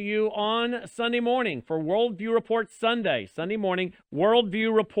 Talk to you on Sunday morning for Worldview Report Sunday. Sunday morning,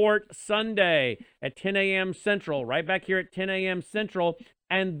 Worldview Report Sunday at 10 a.m. Central, right back here at 10 a.m. Central.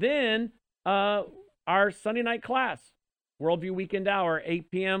 And then our Sunday night class, Worldview Weekend Hour, 8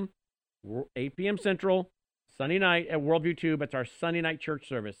 p.m. Central, Sunday night at Worldview Tube. It's our Sunday night church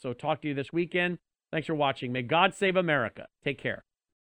service. So talk to you this weekend. Thanks for watching. May God save America. Take care.